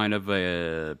was kind of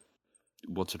a...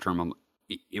 What's the term?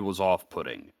 It was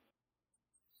off-putting.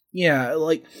 Yeah,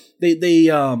 like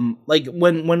they like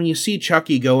when you see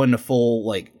Chucky go into full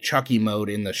like Chucky mode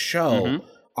in the show,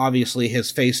 obviously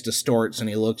his face distorts and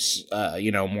he looks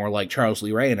more like Charles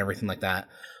Lee Ray and everything like that.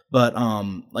 But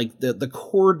like the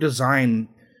core design,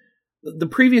 the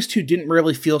previous two didn't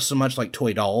really feel so much like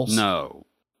toy dolls. No.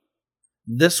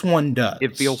 This one does.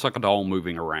 It feels like a doll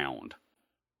moving around.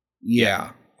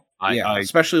 Yeah. I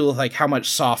especially with like how much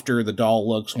softer the doll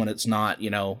looks when it's not,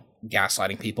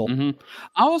 gaslighting people.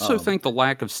 I also think the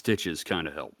lack of stitches kind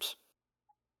of helps.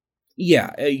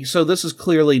 Yeah, so this is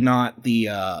clearly not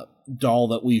the doll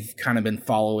that we've kind of been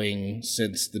following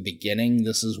since the beginning.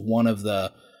 This is one of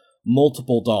the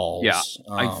multiple dolls. Yeah,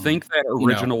 I think that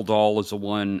original doll is the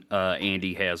one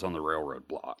Andy has on the railroad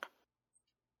block.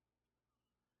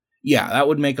 Yeah, that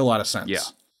would make a lot of sense. Yeah.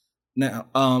 Now,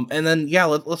 and then,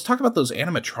 let's talk about those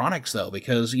animatronics, though,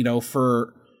 because,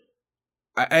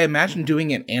 I imagine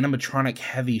doing an animatronic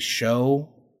heavy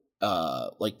show,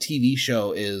 like TV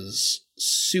show, is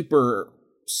super,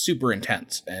 super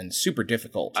intense and super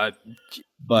difficult.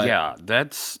 But yeah,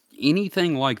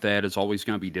 anything like that is always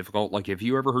going to be difficult. Like, have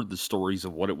you ever heard the stories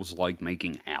of what it was like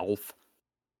making Alf?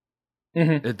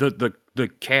 The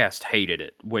cast hated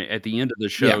it. When at the end of the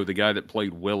show, the guy that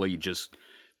played Willie just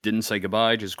didn't say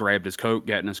goodbye, just grabbed his coat,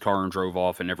 got in his car, and drove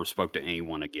off, and never spoke to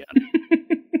anyone again.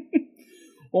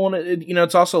 Well,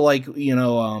 it's also like,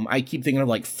 I keep thinking of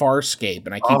like Farscape,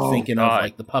 and I keep thinking of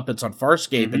like the puppets on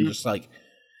Farscape, and just like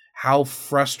how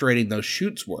frustrating those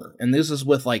shoots were. And this is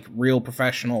with like real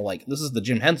professional, like this is the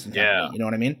Jim Henson company, you know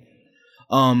what I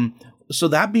mean? So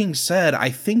that being said, I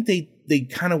think they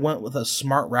kind of went with a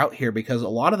smart route here, because a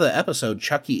lot of the episode,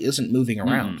 Chucky isn't moving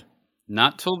around.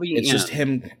 Not till the end. It's just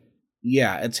him.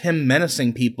 Yeah, it's him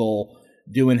menacing people,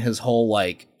 doing his whole,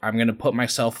 like, I'm going to put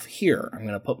myself here. I'm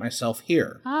going to put myself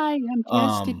here. Hi, I'm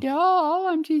just a doll.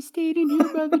 I'm just standing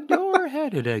here by the door. How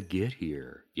did I get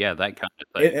here? Yeah, that kind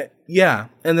of thing. Yeah,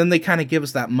 and then they kind of give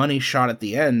us that money shot at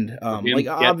the end. Like,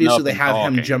 obviously they have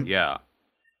him jump. Yeah.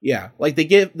 Yeah, like they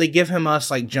give him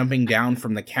us, like, jumping down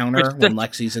from the counter when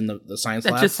Lexi's in the science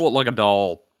lab. That just looked like a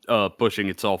doll pushing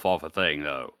itself off a thing,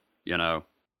 though,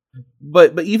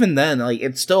 But even then, like,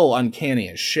 it's still uncanny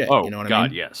as shit, you know what I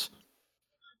mean? Yes.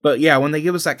 But yeah, when they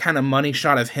give us that kind of money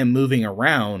shot of him moving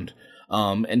around,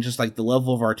 and just like the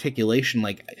level of articulation,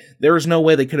 like there was no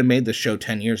way they could have made this show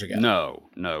 10 years ago.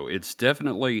 No, it's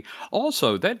definitely...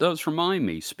 Also, that does remind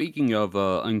me, speaking of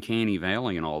Uncanny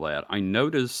Valley and all that, I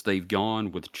noticed they've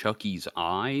gone with Chucky's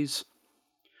eyes.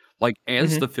 Like,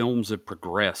 as the films have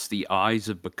progressed, the eyes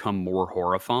have become more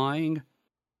horrifying.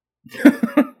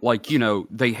 Like,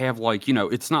 they have, like,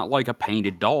 it's not like a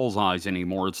painted doll's eyes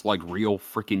anymore. It's like real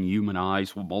freaking human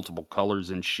eyes with multiple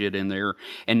colors and shit in there.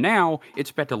 And now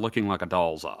it's back to looking like a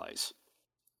doll's eyes.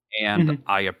 And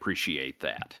I appreciate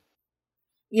that.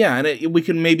 Yeah, and we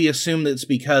can maybe assume that it's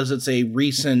because it's a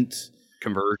recent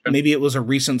conversion. Maybe it was a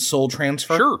recent soul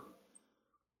transfer. Sure.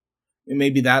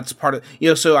 Maybe that's part of...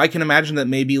 so I can imagine that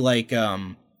maybe, like,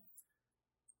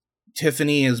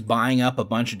 Tiffany is buying up a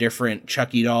bunch of different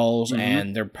Chucky dolls,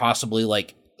 and they're possibly,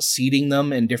 like, seeding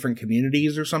them in different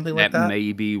communities or something like that. That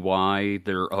may be why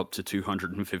they're up to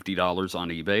 $250 on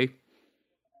eBay.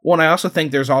 Well, and I also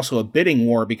think there's also a bidding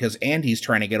war, because Andy's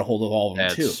trying to get a hold of all of them,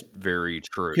 too. That's very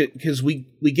true. Because we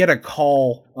get a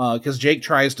call, because Jake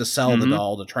tries to sell the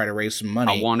doll to try to raise some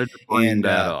money. I wanted to bring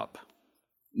that up.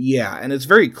 Yeah, and it's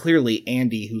very clearly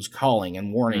Andy who's calling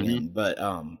and warning him, but...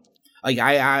 Like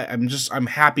I'm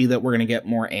happy that we're gonna get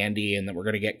more Andy and that we're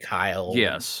gonna get Kyle.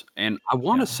 Yes, and I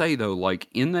want to say though, like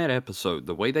in that episode,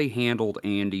 the way they handled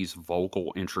Andy's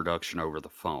vocal introduction over the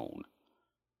phone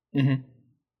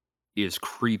is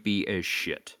creepy as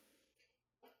shit.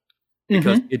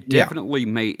 Because it definitely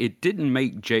didn't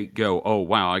make Jake go, "Oh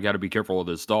wow, I got to be careful with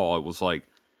this doll." It was like,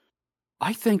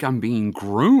 I think I'm being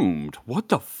groomed. What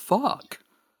the fuck?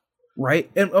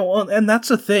 Right, and that's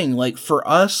the thing. Like for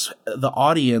us, the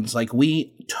audience, like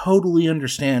we totally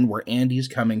understand where Andy's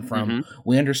coming from.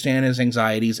 We understand his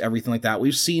anxieties, everything like that.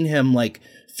 We've seen him like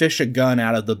fish a gun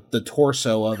out of the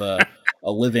torso of a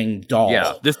living doll.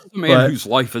 Yeah, this is a man whose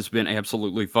life has been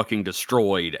absolutely fucking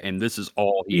destroyed, and this is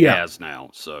all he has now.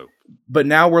 So, but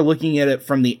now we're looking at it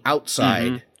from the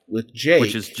outside with Jake,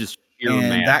 which is just pure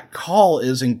mad. That call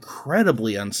is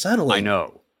incredibly unsettling. I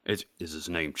know. Is his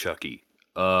name Chucky?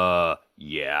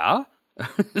 Yeah.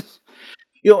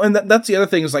 And that's the other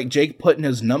thing is like Jake putting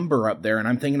his number up there, and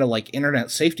I'm thinking of like internet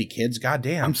safety kids.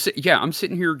 Goddamn. I'm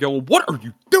sitting here going, "What are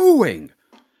you doing?"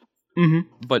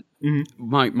 But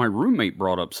Mm-hmm. my roommate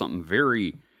brought up something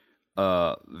very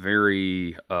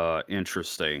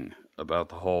interesting about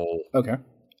the whole Okay.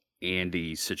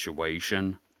 Andy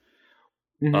situation.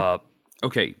 Mm-hmm.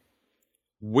 Okay,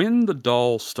 when the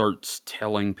doll starts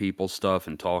telling people stuff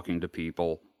and talking to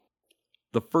people,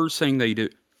 the first thing they do,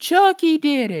 Chucky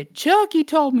did it. Chucky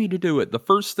told me to do it. The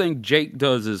first thing Jake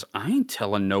does is, I ain't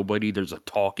telling nobody there's a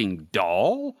talking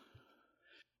doll.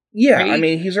 Yeah, I Jake,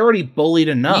 mean, he's already bullied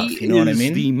he enough, you know what I is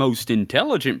mean? the most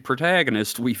intelligent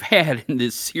protagonist we've had in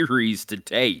this series to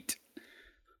date.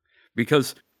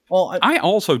 Because Well, I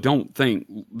also don't think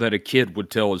that a kid would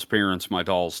tell his parents my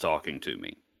doll's talking to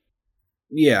me.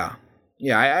 yeah.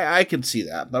 Yeah, I could see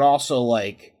that. But also,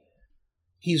 like,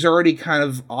 he's already kind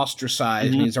of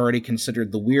ostracized and he's already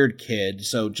considered the weird kid,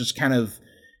 so just kind of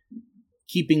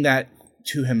keeping that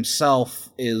to himself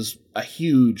is a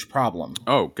huge problem.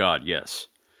 Oh, God, yes.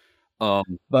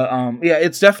 But yeah,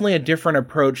 it's definitely a different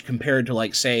approach compared to,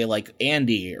 like, say, like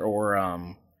Andy or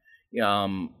oh,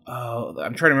 I'm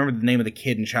trying to remember the name of the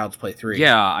kid in Child's Play 3.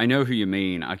 Yeah, I know who you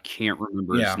mean. I can't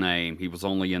remember Yeah. his name. He was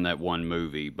only in that one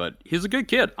movie, but he's a good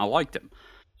kid. I liked him.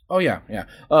 Oh yeah, yeah.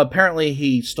 Apparently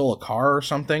he stole a car or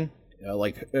something.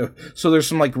 So there's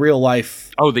some like real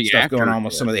life the stuff actor going on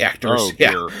with some of the actors. Oh,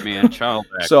 yeah, dear, man, child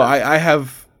actor. So I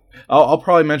have. I'll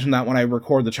probably mention that when I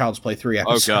record the Child's Play 3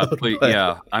 episode. Oh God, please,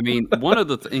 yeah. I mean, one of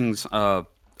the things I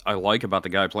like about the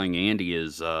guy playing Andy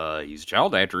is he's a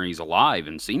child actor and he's alive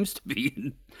and seems to be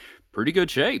in pretty good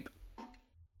shape.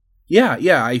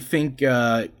 Yeah. I think you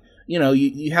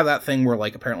have that thing where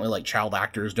like apparently like child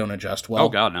actors don't adjust well. Oh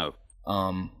God,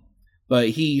 no. But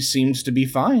he seems to be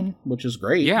fine, which is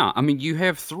great. Yeah, I mean, you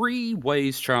have three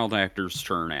ways child actors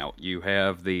turn out. You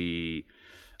have the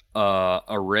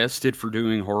arrested for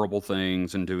doing horrible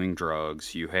things and doing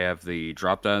drugs. You have the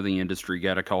dropped out of the industry,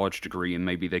 got a college degree, and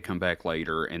maybe they come back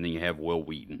later. And then you have Will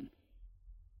Wheaton.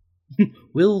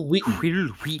 Will Wheaton. Will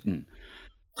Wheaton.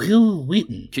 Will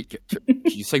Wheaton. Can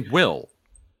you say Will?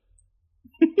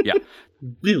 Yeah.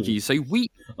 Will. Can you say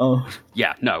Wheaton? Oh.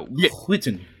 Yeah, no.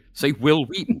 Wheaton. Say Will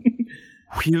Wheaton.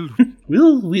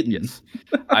 Will Wheaton. Yes.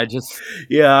 I just...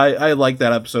 Yeah, I like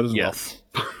that episode as well.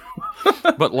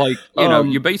 But, like, you know,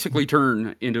 you basically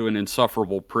turn into an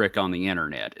insufferable prick on the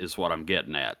internet is what I'm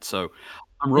getting at. So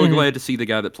I'm really glad to see the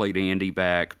guy that played Andy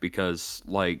back because,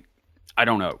 like, I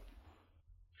don't know.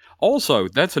 Also,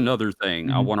 that's another thing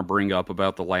I want to bring up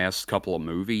about the last couple of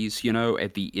movies, you know,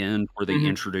 at the end where they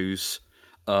introduce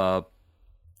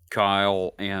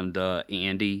Kyle and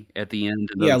Andy at the end.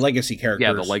 And yeah, legacy characters.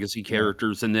 Yeah, the legacy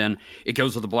characters. And then it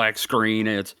goes to the black screen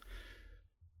and it's,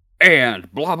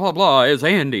 and blah, blah, blah is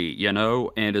Andy, you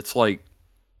know? And it's like,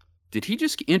 did he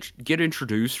just get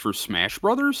introduced for Smash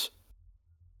Brothers?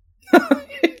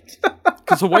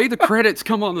 Because the way the credits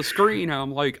come on the screen,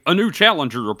 I'm like, a new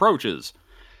challenger approaches.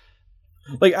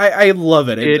 Like, I love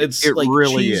it. It's it like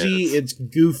really cheesy, is. it's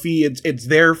goofy, it's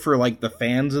there for, like, the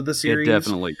fans of the series. It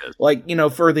definitely is. Like, you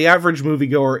know, for the average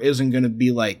moviegoer isn't going to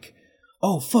be like,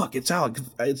 oh, fuck, it's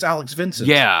Alex Vincent.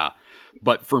 Yeah.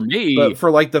 But for me, but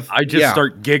for like I just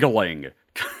start giggling.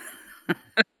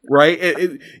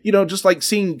 Right? You know, just like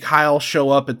seeing Kyle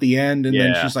show up at the end and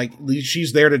then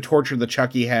she's there to torture the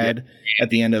Chucky head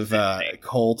at the end of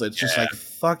Colt. It's just like,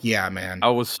 fuck yeah, man. I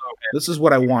was so happy. This is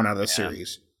what I want out of the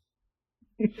series.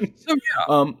 So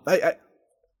yeah.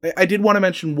 I did want to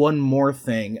mention one more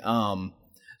thing.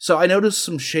 So I noticed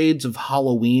some shades of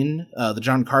Halloween, the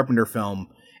John Carpenter film,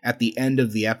 at the end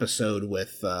of the episode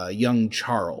with young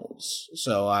Charles.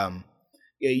 So,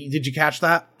 did you catch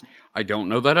that? I don't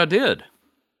know that I did.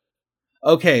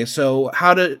 Okay, so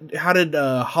how did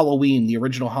Halloween, the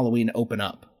original Halloween, open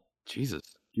up? Jesus,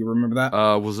 do you remember that?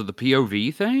 Was it the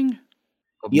POV thing?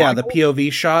 Yeah, the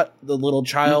POV shot, the little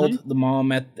child, the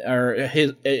mom in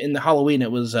the Halloween, it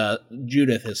was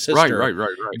Judith, his sister, right,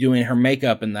 doing her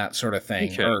makeup and that sort of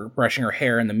thing, or brushing her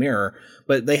hair in the mirror.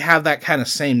 But they have that kind of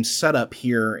same setup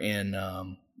here in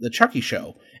the Chucky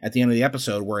show at the end of the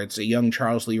episode, where it's a young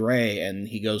Charles Lee Ray and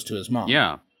he goes to his mom.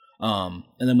 Yeah. And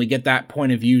then we get that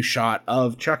point of view shot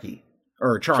of Chucky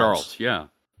or Charles. Yeah.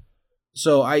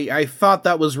 So I thought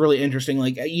that was really interesting.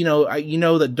 Like, you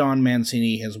know that Don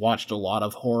Mancini has watched a lot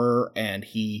of horror, and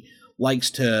he's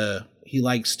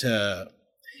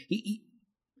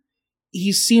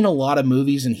seen a lot of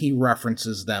movies, and he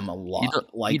references them a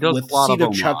lot. Like with Seed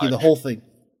of Chucky, the whole thing.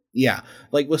 Yeah,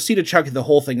 like with Seed of Chucky, the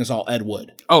whole thing is all Ed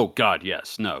Wood. Oh God,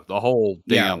 yes, no, the whole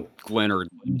damn Glenn or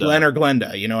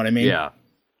Glenda. You know what I mean? Yeah.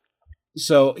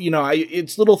 So, you know,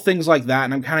 it's little things like that,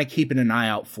 and I'm kind of keeping an eye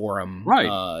out for them.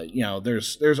 Right. You know,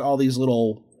 there's all these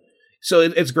little... So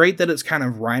it's great that it's kind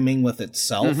of rhyming with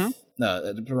itself,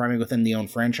 programming within the own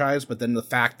franchise, but then the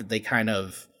fact that they kind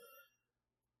of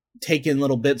take in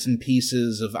little bits and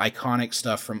pieces of iconic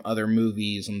stuff from other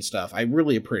movies and stuff. I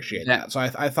really appreciate that. So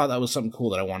I thought that was something cool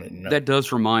that I wanted to know. That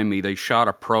does remind me, they shot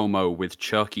a promo with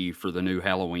Chucky for the new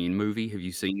Halloween movie. Have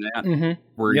you seen that? Mm-hmm.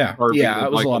 Where yeah,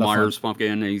 it was Michael Myers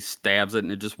pumpkin and he stabs it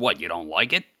and it just, what, you don't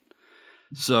like it?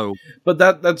 So, but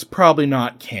that's probably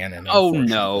not canon. Oh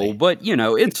no, but you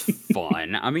know, it's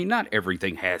fun. I mean, not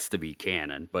everything has to be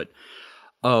canon, but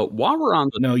while we're on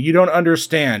the No, you don't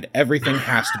understand. Everything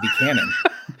has to be canon.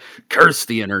 Curse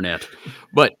the internet.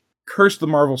 But curse the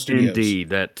Marvel Studios. Indeed,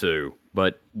 that too.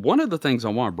 But one of the things I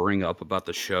want to bring up about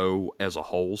the show as a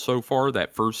whole so far,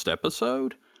 that first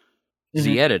episode, is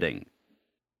the editing.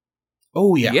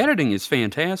 Oh yeah. The editing is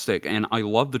fantastic, and I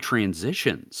love the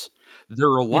transitions. There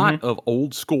are a lot of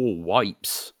old school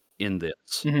wipes in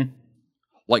this.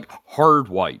 Like hard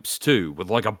wipes, too, with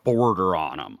like a border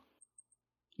on them.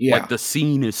 Yeah. Like the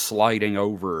scene is sliding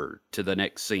over to the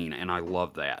next scene, and I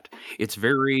love that. It's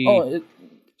very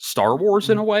Star Wars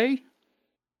in a way.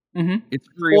 It's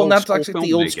very well, and that's like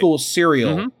the old school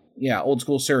serial. Yeah, old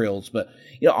school serials. But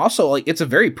you know, also like it's a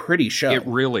very pretty show. It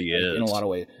really is in a lot of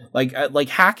ways. Like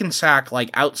Hackensack, like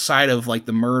outside of like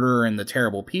the murder and the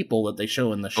terrible people that they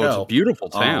show in the show. It's a beautiful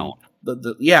town.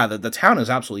 The town is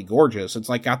absolutely gorgeous. It's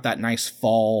like got that nice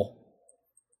fall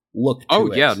look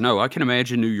to it. Yeah, no, I can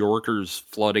imagine New Yorkers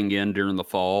flooding in during the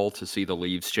fall to see the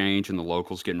leaves change and the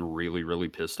locals getting really, really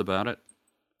pissed about it.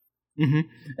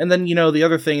 And then, you know, the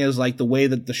other thing is like the way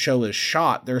that the show is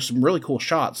shot. There's some really cool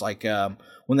shots, like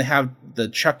when they have the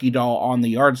Chucky doll on the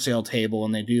yard sale table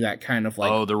and they do that kind of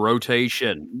like the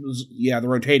rotation. Yeah, the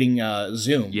rotating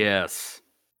zoom. Yes.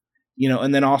 You know,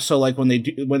 and then also like when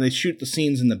they shoot the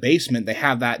scenes in the basement, they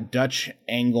have that Dutch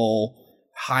angle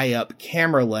high up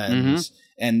camera lens.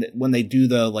 And when they do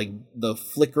the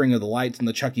flickering of the lights and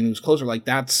the Chucky moves closer, like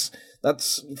that's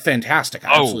fantastic.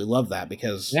 I absolutely love that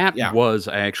because that was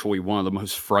actually one of the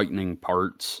most frightening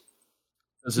parts.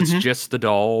 Because it's just the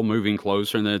doll moving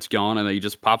closer and then it's gone and then he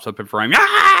just pops up in frame.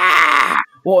 Ah!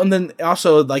 Well, and then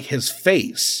also like his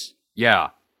face. Yeah.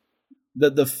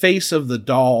 The face of the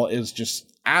doll is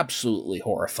just absolutely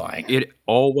horrifying. It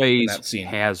always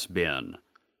has been.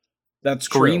 That's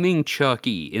Screaming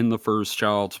Chucky in the first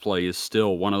Child's Play is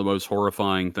still one of the most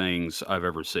horrifying things I've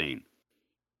ever seen.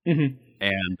 And,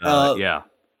 yeah.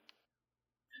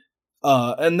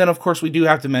 And then, of course, we do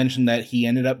have to mention that he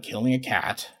ended up killing a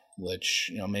cat,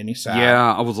 which, you know, made me sad.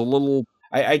 Yeah, I was a little...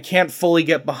 I can't fully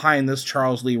get behind this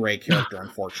Charles Lee Ray character,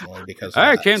 unfortunately, because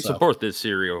I can't support this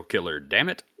serial killer, damn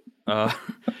it.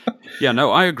 Yeah,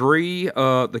 no, I agree.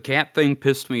 The cat thing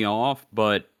pissed me off,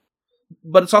 but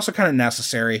it's also kind of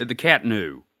necessary. The cat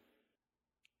knew.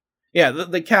 Yeah,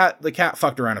 the cat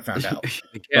fucked around and found out.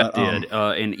 The cat did,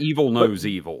 and evil knows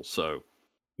evil, so...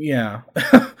 Yeah.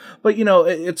 But, you know,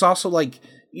 it's also like,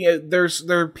 yeah, there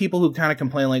are people who kind of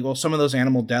complain, like, well, some of those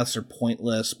animal deaths are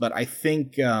pointless, but I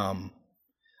think it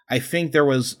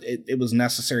was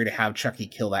necessary to have Chucky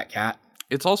kill that cat.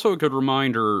 It's also a good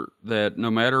reminder that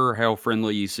no matter how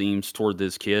friendly he seems toward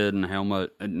this kid and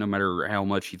no matter how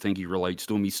much you think he relates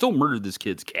to him, he still murdered this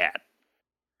kid's cat.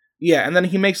 Yeah, and then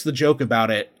he makes the joke about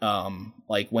it,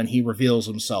 like when he reveals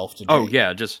himself to. Oh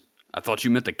yeah, I thought you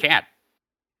meant the cat.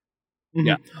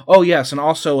 Yeah. Oh yes, and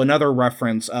also another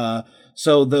reference.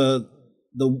 So the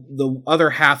other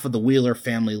half of the Wheeler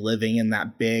family living in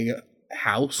that big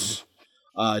house,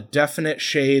 definite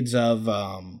shades of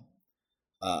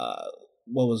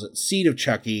what was it? Seed of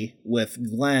Chucky with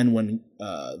Glenn when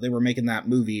they were making that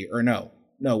movie, or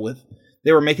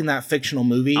they were making that fictional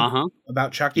movie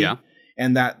about Chucky. Yeah.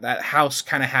 And that house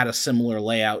kind of had a similar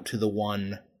layout to the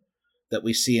one that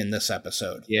we see in this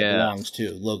episode. Yeah. That belongs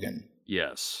to Logan.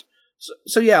 Yes.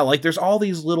 So yeah, like there's all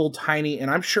these little tiny,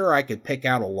 and I'm sure I could pick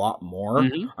out a lot more.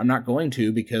 I'm not going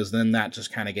to, because then that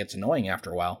just kind of gets annoying after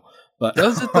a while. But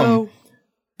does it though?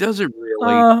 Does it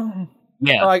really?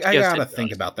 Yeah, I gotta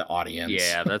think about the audience.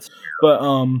 Yeah, that's.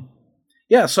 But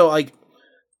yeah. So like,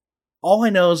 all I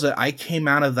know is that I came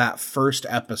out of that first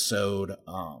episode,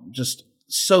 just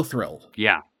so thrilled.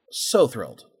 Yeah, so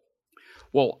thrilled.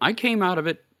 Well, I came out of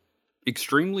it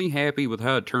extremely happy with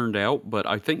how it turned out, but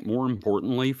I think more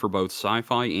importantly for both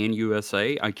Sci-Fi and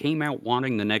USA, I came out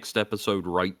wanting the next episode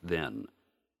right then.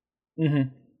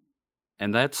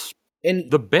 And that's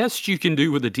the best you can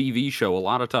do with a TV show. A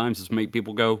lot of times is make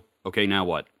people go, okay, now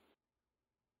what?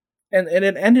 And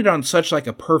it ended on such like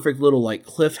a perfect little like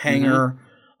cliffhanger.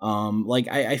 Like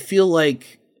I feel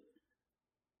like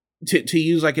to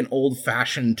use like an old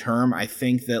fashioned term, I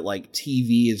think that like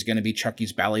TV is going to be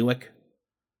Chucky's ballywick.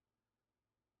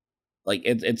 Like,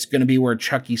 it's going to be where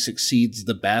Chucky succeeds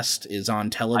the best is on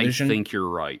television. I think you're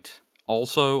right.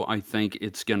 Also, I think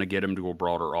it's going to get him to a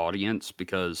broader audience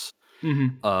because,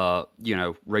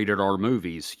 rated R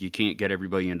movies, you can't get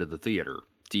everybody into the theater.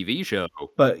 TV show.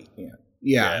 But,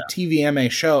 yeah,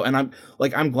 TVMA show. And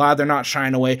I'm glad they're not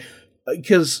shying away.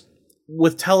 Because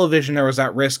with television, there was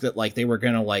that risk that, like, they were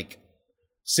going to, like,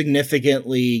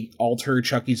 significantly alter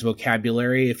Chucky's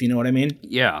vocabulary, if you know what I mean.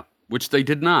 Yeah, which they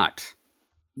did not.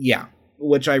 Yeah,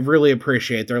 which I really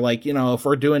appreciate. They're like, if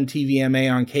we're doing TVMA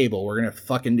on cable, we're going to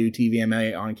fucking do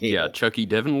TVMA on cable. Yeah, Chucky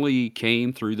definitely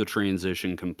came through the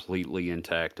transition completely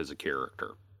intact as a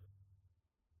character.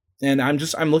 And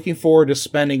I'm looking forward to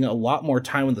spending a lot more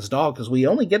time with this dog, because we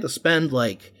only get to spend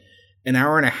like an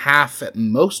hour and a half at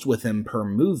most with him per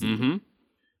movie. Mm-hmm.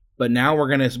 But now we're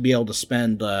going to be able to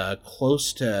spend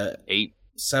close to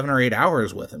 7 or 8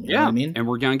 hours with him. You know what I mean? And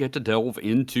we're going to get to delve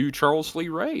into Charles Lee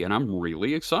Ray, and I'm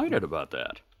really excited about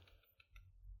that.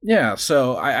 Yeah,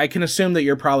 so I can assume that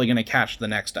you're probably going to catch the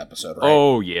next episode, right?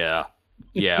 Oh, yeah.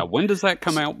 Yeah, when does that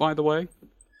come out, by the way?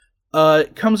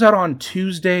 It comes out on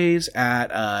Tuesdays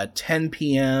at 10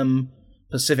 p.m.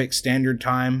 Pacific Standard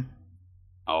Time.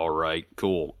 All right,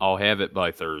 cool. I'll have it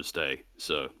by Thursday,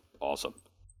 so awesome.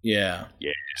 Yeah.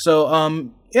 Yeah. So,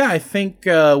 I think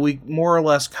we more or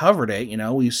less covered it.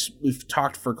 We've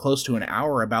talked for close to an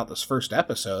hour about this first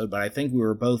episode, but I think we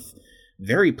were both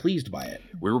very pleased by it.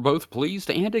 We were both pleased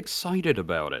and excited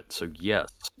about it, so yes.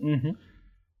 Mm-hmm.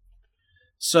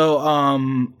 So,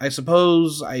 I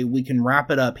suppose we can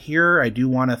wrap it up here. I do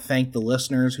want to thank the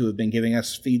listeners who have been giving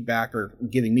us feedback or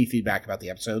giving me feedback about the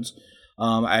episodes.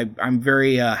 I'm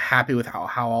very happy with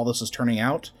how all this is turning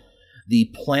out.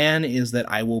 The plan is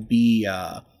that I will be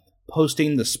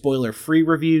posting the spoiler-free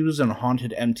reviews on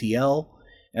Haunted MTL,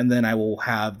 and then I will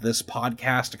have this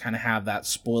podcast to kind of have that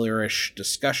spoilerish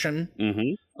discussion.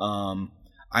 Mm-hmm.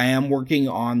 I am working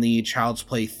on the Child's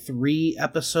Play 3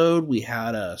 episode. We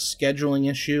had a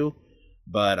scheduling issue,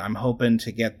 but I'm hoping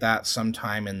to get that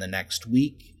sometime in the next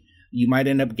week. You might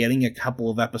end up getting a couple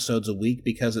of episodes a week,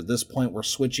 because at this point we're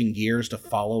switching gears to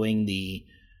following the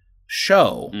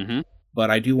show. Mm-hmm. But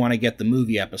I do want to get the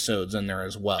movie episodes in there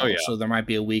as well. Oh, yeah. So there might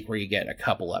be a week where you get a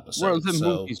couple episodes. Well, the so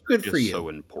movies good are for you. So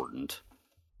important.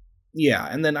 Yeah,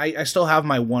 and then I still have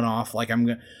my one-off. Like I'm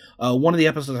gonna, one of the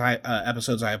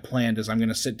episodes I have planned is I'm going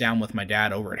to sit down with my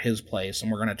dad over at his place,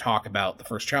 and we're going to talk about the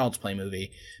first Child's Play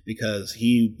movie, because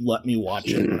he let me watch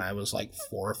it when I was like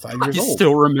 4 or 5 years old. I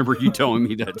still remember you telling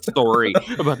me that story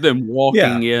about them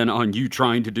walking in on you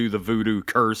trying to do the voodoo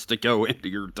curse to go into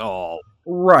your doll.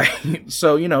 Right.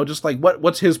 So, just like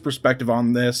what's his perspective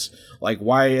on this? Like,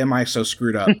 why am I so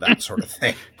screwed up? That sort of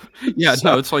thing. Yeah,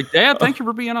 so, no, it's like, Dad, thank you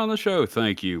for being on the show.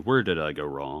 Thank you. Where did I go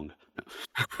wrong?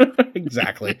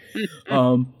 Exactly.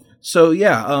 So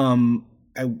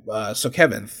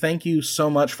Kevin, thank you so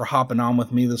much for hopping on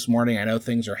with me this morning. I know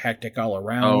things are hectic all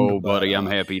around. Oh, buddy, I'm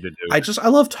happy to do it. I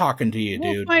love talking to you,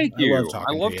 dude. Thank you.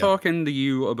 I love talking to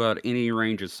you about any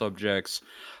range of subjects.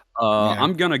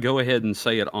 I'm going to go ahead and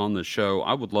say it on the show.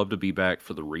 I would love to be back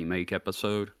for the remake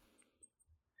episode.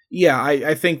 Yeah,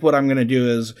 I think what I'm going to do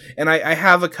is, and I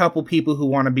have a couple people who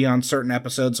want to be on certain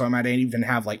episodes, so I might even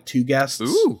have like 2 guests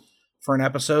for an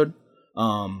episode.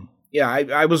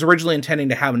 I was originally intending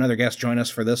to have another guest join us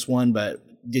for this one, but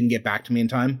didn't get back to me in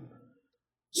time.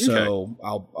 So okay.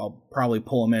 I'll probably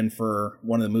pull him in for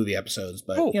one of the movie episodes,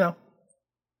 but cool.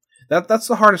 That's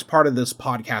the hardest part of this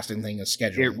podcasting thing is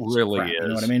scheduling. It really is. You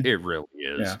know what I mean? It really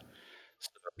is. Yeah.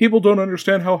 People don't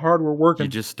understand how hard we're working. You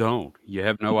just don't. You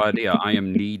have no idea. I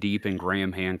am knee deep in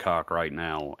Graham Hancock right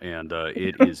now, and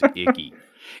it is icky.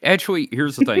 Actually,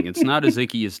 here's the thing. It's not as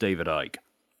icky as David Icke.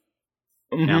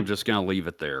 Mm-hmm. And I'm just going to leave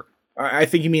it there. I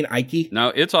think you mean Ike. No,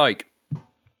 it's Ike.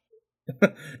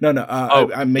 No.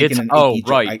 I'm making an Ike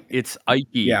right. Ike. It's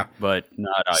Ike, but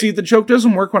not Ike. See, the joke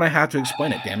doesn't work when I have to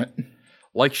explain it, damn it.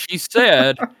 Like she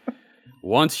said,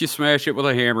 once you smash it with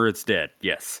a hammer, it's dead.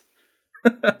 Yes.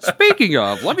 Speaking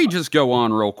of, let me just go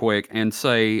on real quick and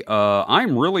say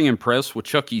I'm really impressed with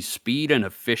Chucky's speed and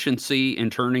efficiency in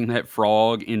turning that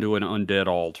frog into an undead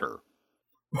altar.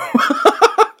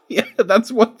 Yeah, that's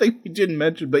one thing we didn't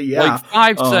mention, but yeah.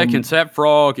 Like 5 seconds, that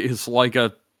frog is like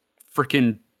a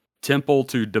freaking temple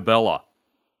to Debella.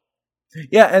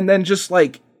 Yeah, and then just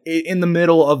like in the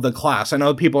middle of the class, I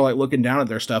know people are like looking down at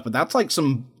their stuff, but that's like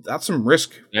some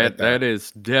risk. That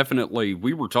is definitely.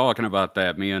 We were talking about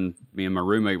that. Me and my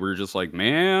roommate we were just like,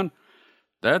 man,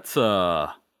 that's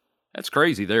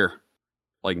crazy there.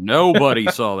 Like nobody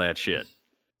saw that shit.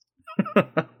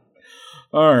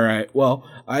 All right. Well,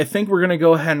 I think we're going to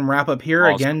go ahead and wrap up here.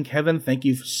 Awesome. Again, Kevin, thank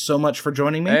you so much for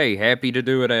joining me. Hey, happy to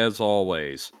do it as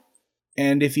always.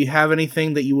 And if you have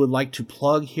anything that you would like to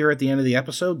plug here at the end of the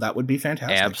episode, that would be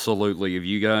fantastic. Absolutely. If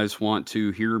you guys want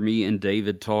to hear me and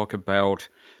David talk about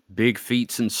big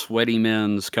feats and sweaty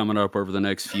men's coming up over the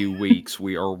next few weeks,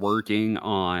 we are working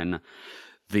on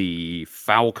the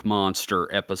Falk Monster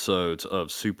episodes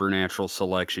of Supernatural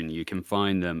Selection. You can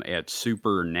find them at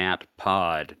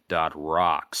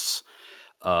supernatpod.rocks.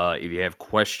 If you have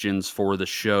questions for the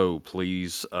show,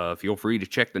 please feel free to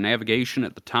check the navigation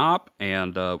at the top.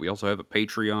 And we also have a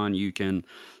Patreon you can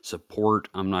support.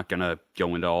 I'm not going to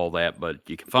go into all that, but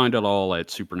you can find it all at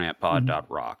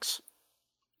supernatpod.rocks.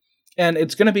 And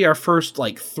it's going to be our first,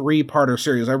 3-parter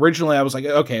series. Originally, I was like,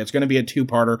 okay, it's going to be a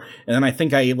 2-parter. And then I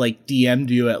think I, DM'd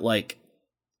you at,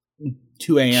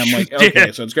 2 a.m.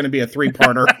 Okay, so it's going to be a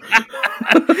 3-parter.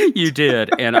 You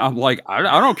did, and I'm like, I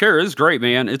don't care. It's great,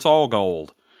 man. It's all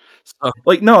gold. So,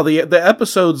 no, the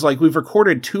episodes, we've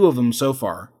recorded 2 of them so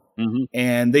far,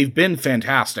 and they've been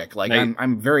fantastic.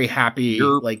 I'm very happy,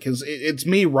 because it's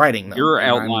me writing them. Your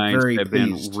outlines have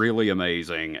been really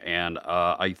amazing, and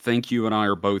I think you and I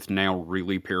are both now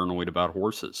really paranoid about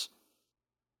horses.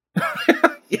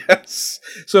 Yes.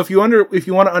 So if you want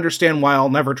to understand why I'll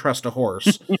never trust a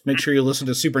horse, make sure you listen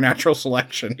to Supernatural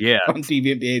Selection on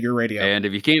Deviant Behavior Radio. And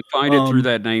if you can't find it through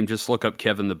that name, just look up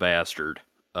Kevin the Bastard.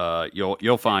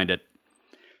 You'll find it.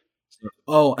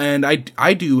 Oh, and I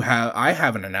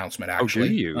have an announcement actually. Oh,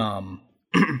 do you?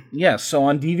 Yes. So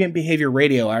on Deviant Behavior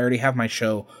Radio, I already have my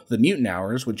show, The Mutant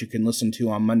Hours, which you can listen to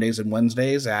on Mondays and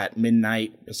Wednesdays at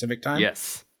midnight Pacific time.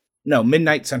 Yes. No,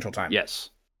 midnight Central time.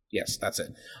 Yes. Yes, that's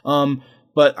it.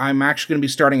 But I'm actually going to be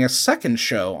starting a second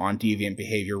show on Deviant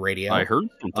Behavior Radio. I heard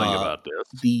something about this.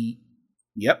 The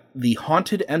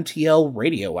Haunted MTL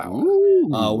Radio Hour.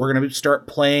 We're going to start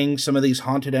playing some of these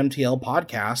Haunted MTL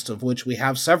podcasts, of which we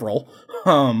have several,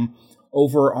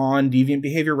 over on Deviant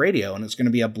Behavior Radio. And it's going to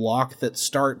be a block that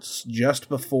starts just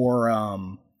before,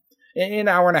 an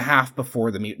hour and a half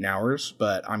before the Mutant Hours.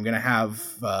 But I'm going to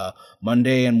have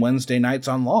Monday and Wednesday nights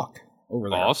on lock over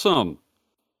there. Awesome.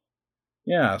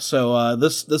 Yeah, so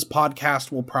this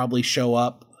podcast will probably show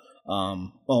up,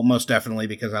 most definitely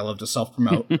because I love to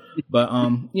self-promote, but,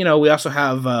 we also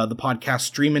have the podcast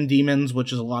Streamin' Demons,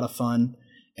 which is a lot of fun,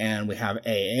 and we have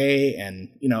AA, and,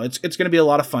 it's going to be a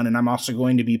lot of fun, and I'm also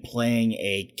going to be playing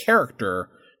a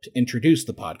character to introduce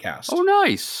the podcast. Oh,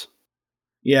 nice.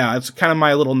 Yeah, it's kind of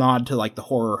my little nod to, the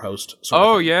horror host sort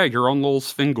of thing. Yeah, your own little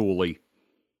Svengoolie.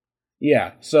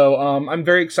 Yeah, so I'm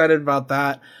very excited about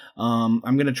that. I'm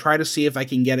going to try to see if I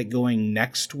can get it going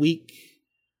next week,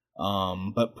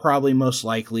 but probably most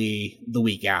likely the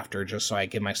week after, just so I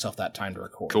give myself that time to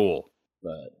record. Cool.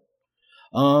 But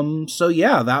so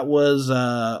yeah, that was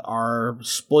our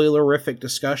spoilerific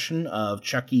discussion of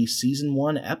Chucky Season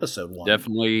 1, Episode 1.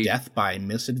 Definitely. Death by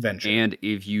Misadventure. And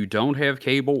if you don't have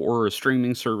cable or a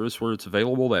streaming service where it's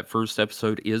available, that first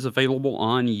episode is available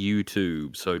on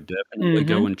YouTube, so definitely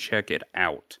go and check it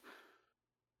out.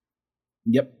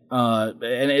 Yep.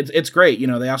 And it's great.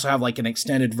 They also have an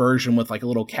extended version with a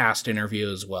little cast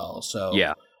interview as well. So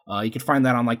yeah, you can find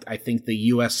that on I think the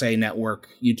USA Network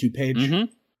YouTube page.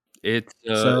 It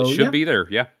should be there.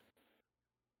 Yeah.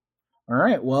 All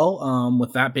right. Well,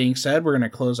 with that being said, we're going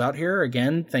to close out here.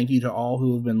 Again, thank you to all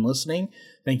who have been listening.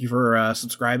 Thank you for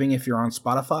subscribing if you're on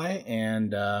Spotify,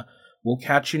 and we'll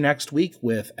catch you next week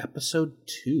with episode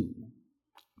 2.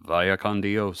 Vaya con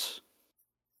Dios.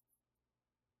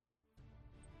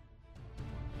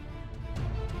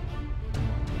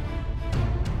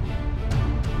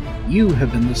 You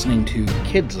have been listening to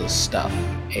Kids' Stuff,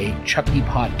 a Chucky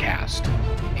podcast,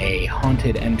 a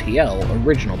Haunted MTL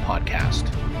original podcast.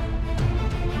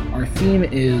 Our theme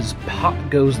is Pop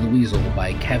Goes the Weasel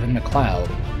by Kevin MacLeod.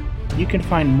 You can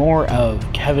find more of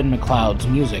Kevin MacLeod's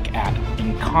music at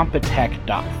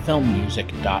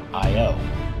incompetech.filmmusic.io.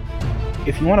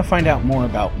 If you want to find out more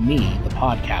about me, the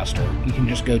podcaster, you can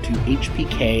just go to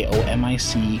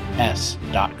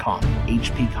hpkomics.com,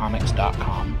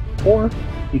 hpcomics.com, or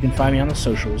you can find me on the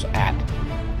socials at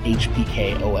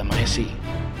hpkomic.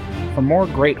 For more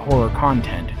great horror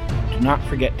content, do not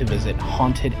forget to visit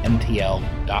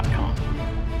hauntedmtl.com.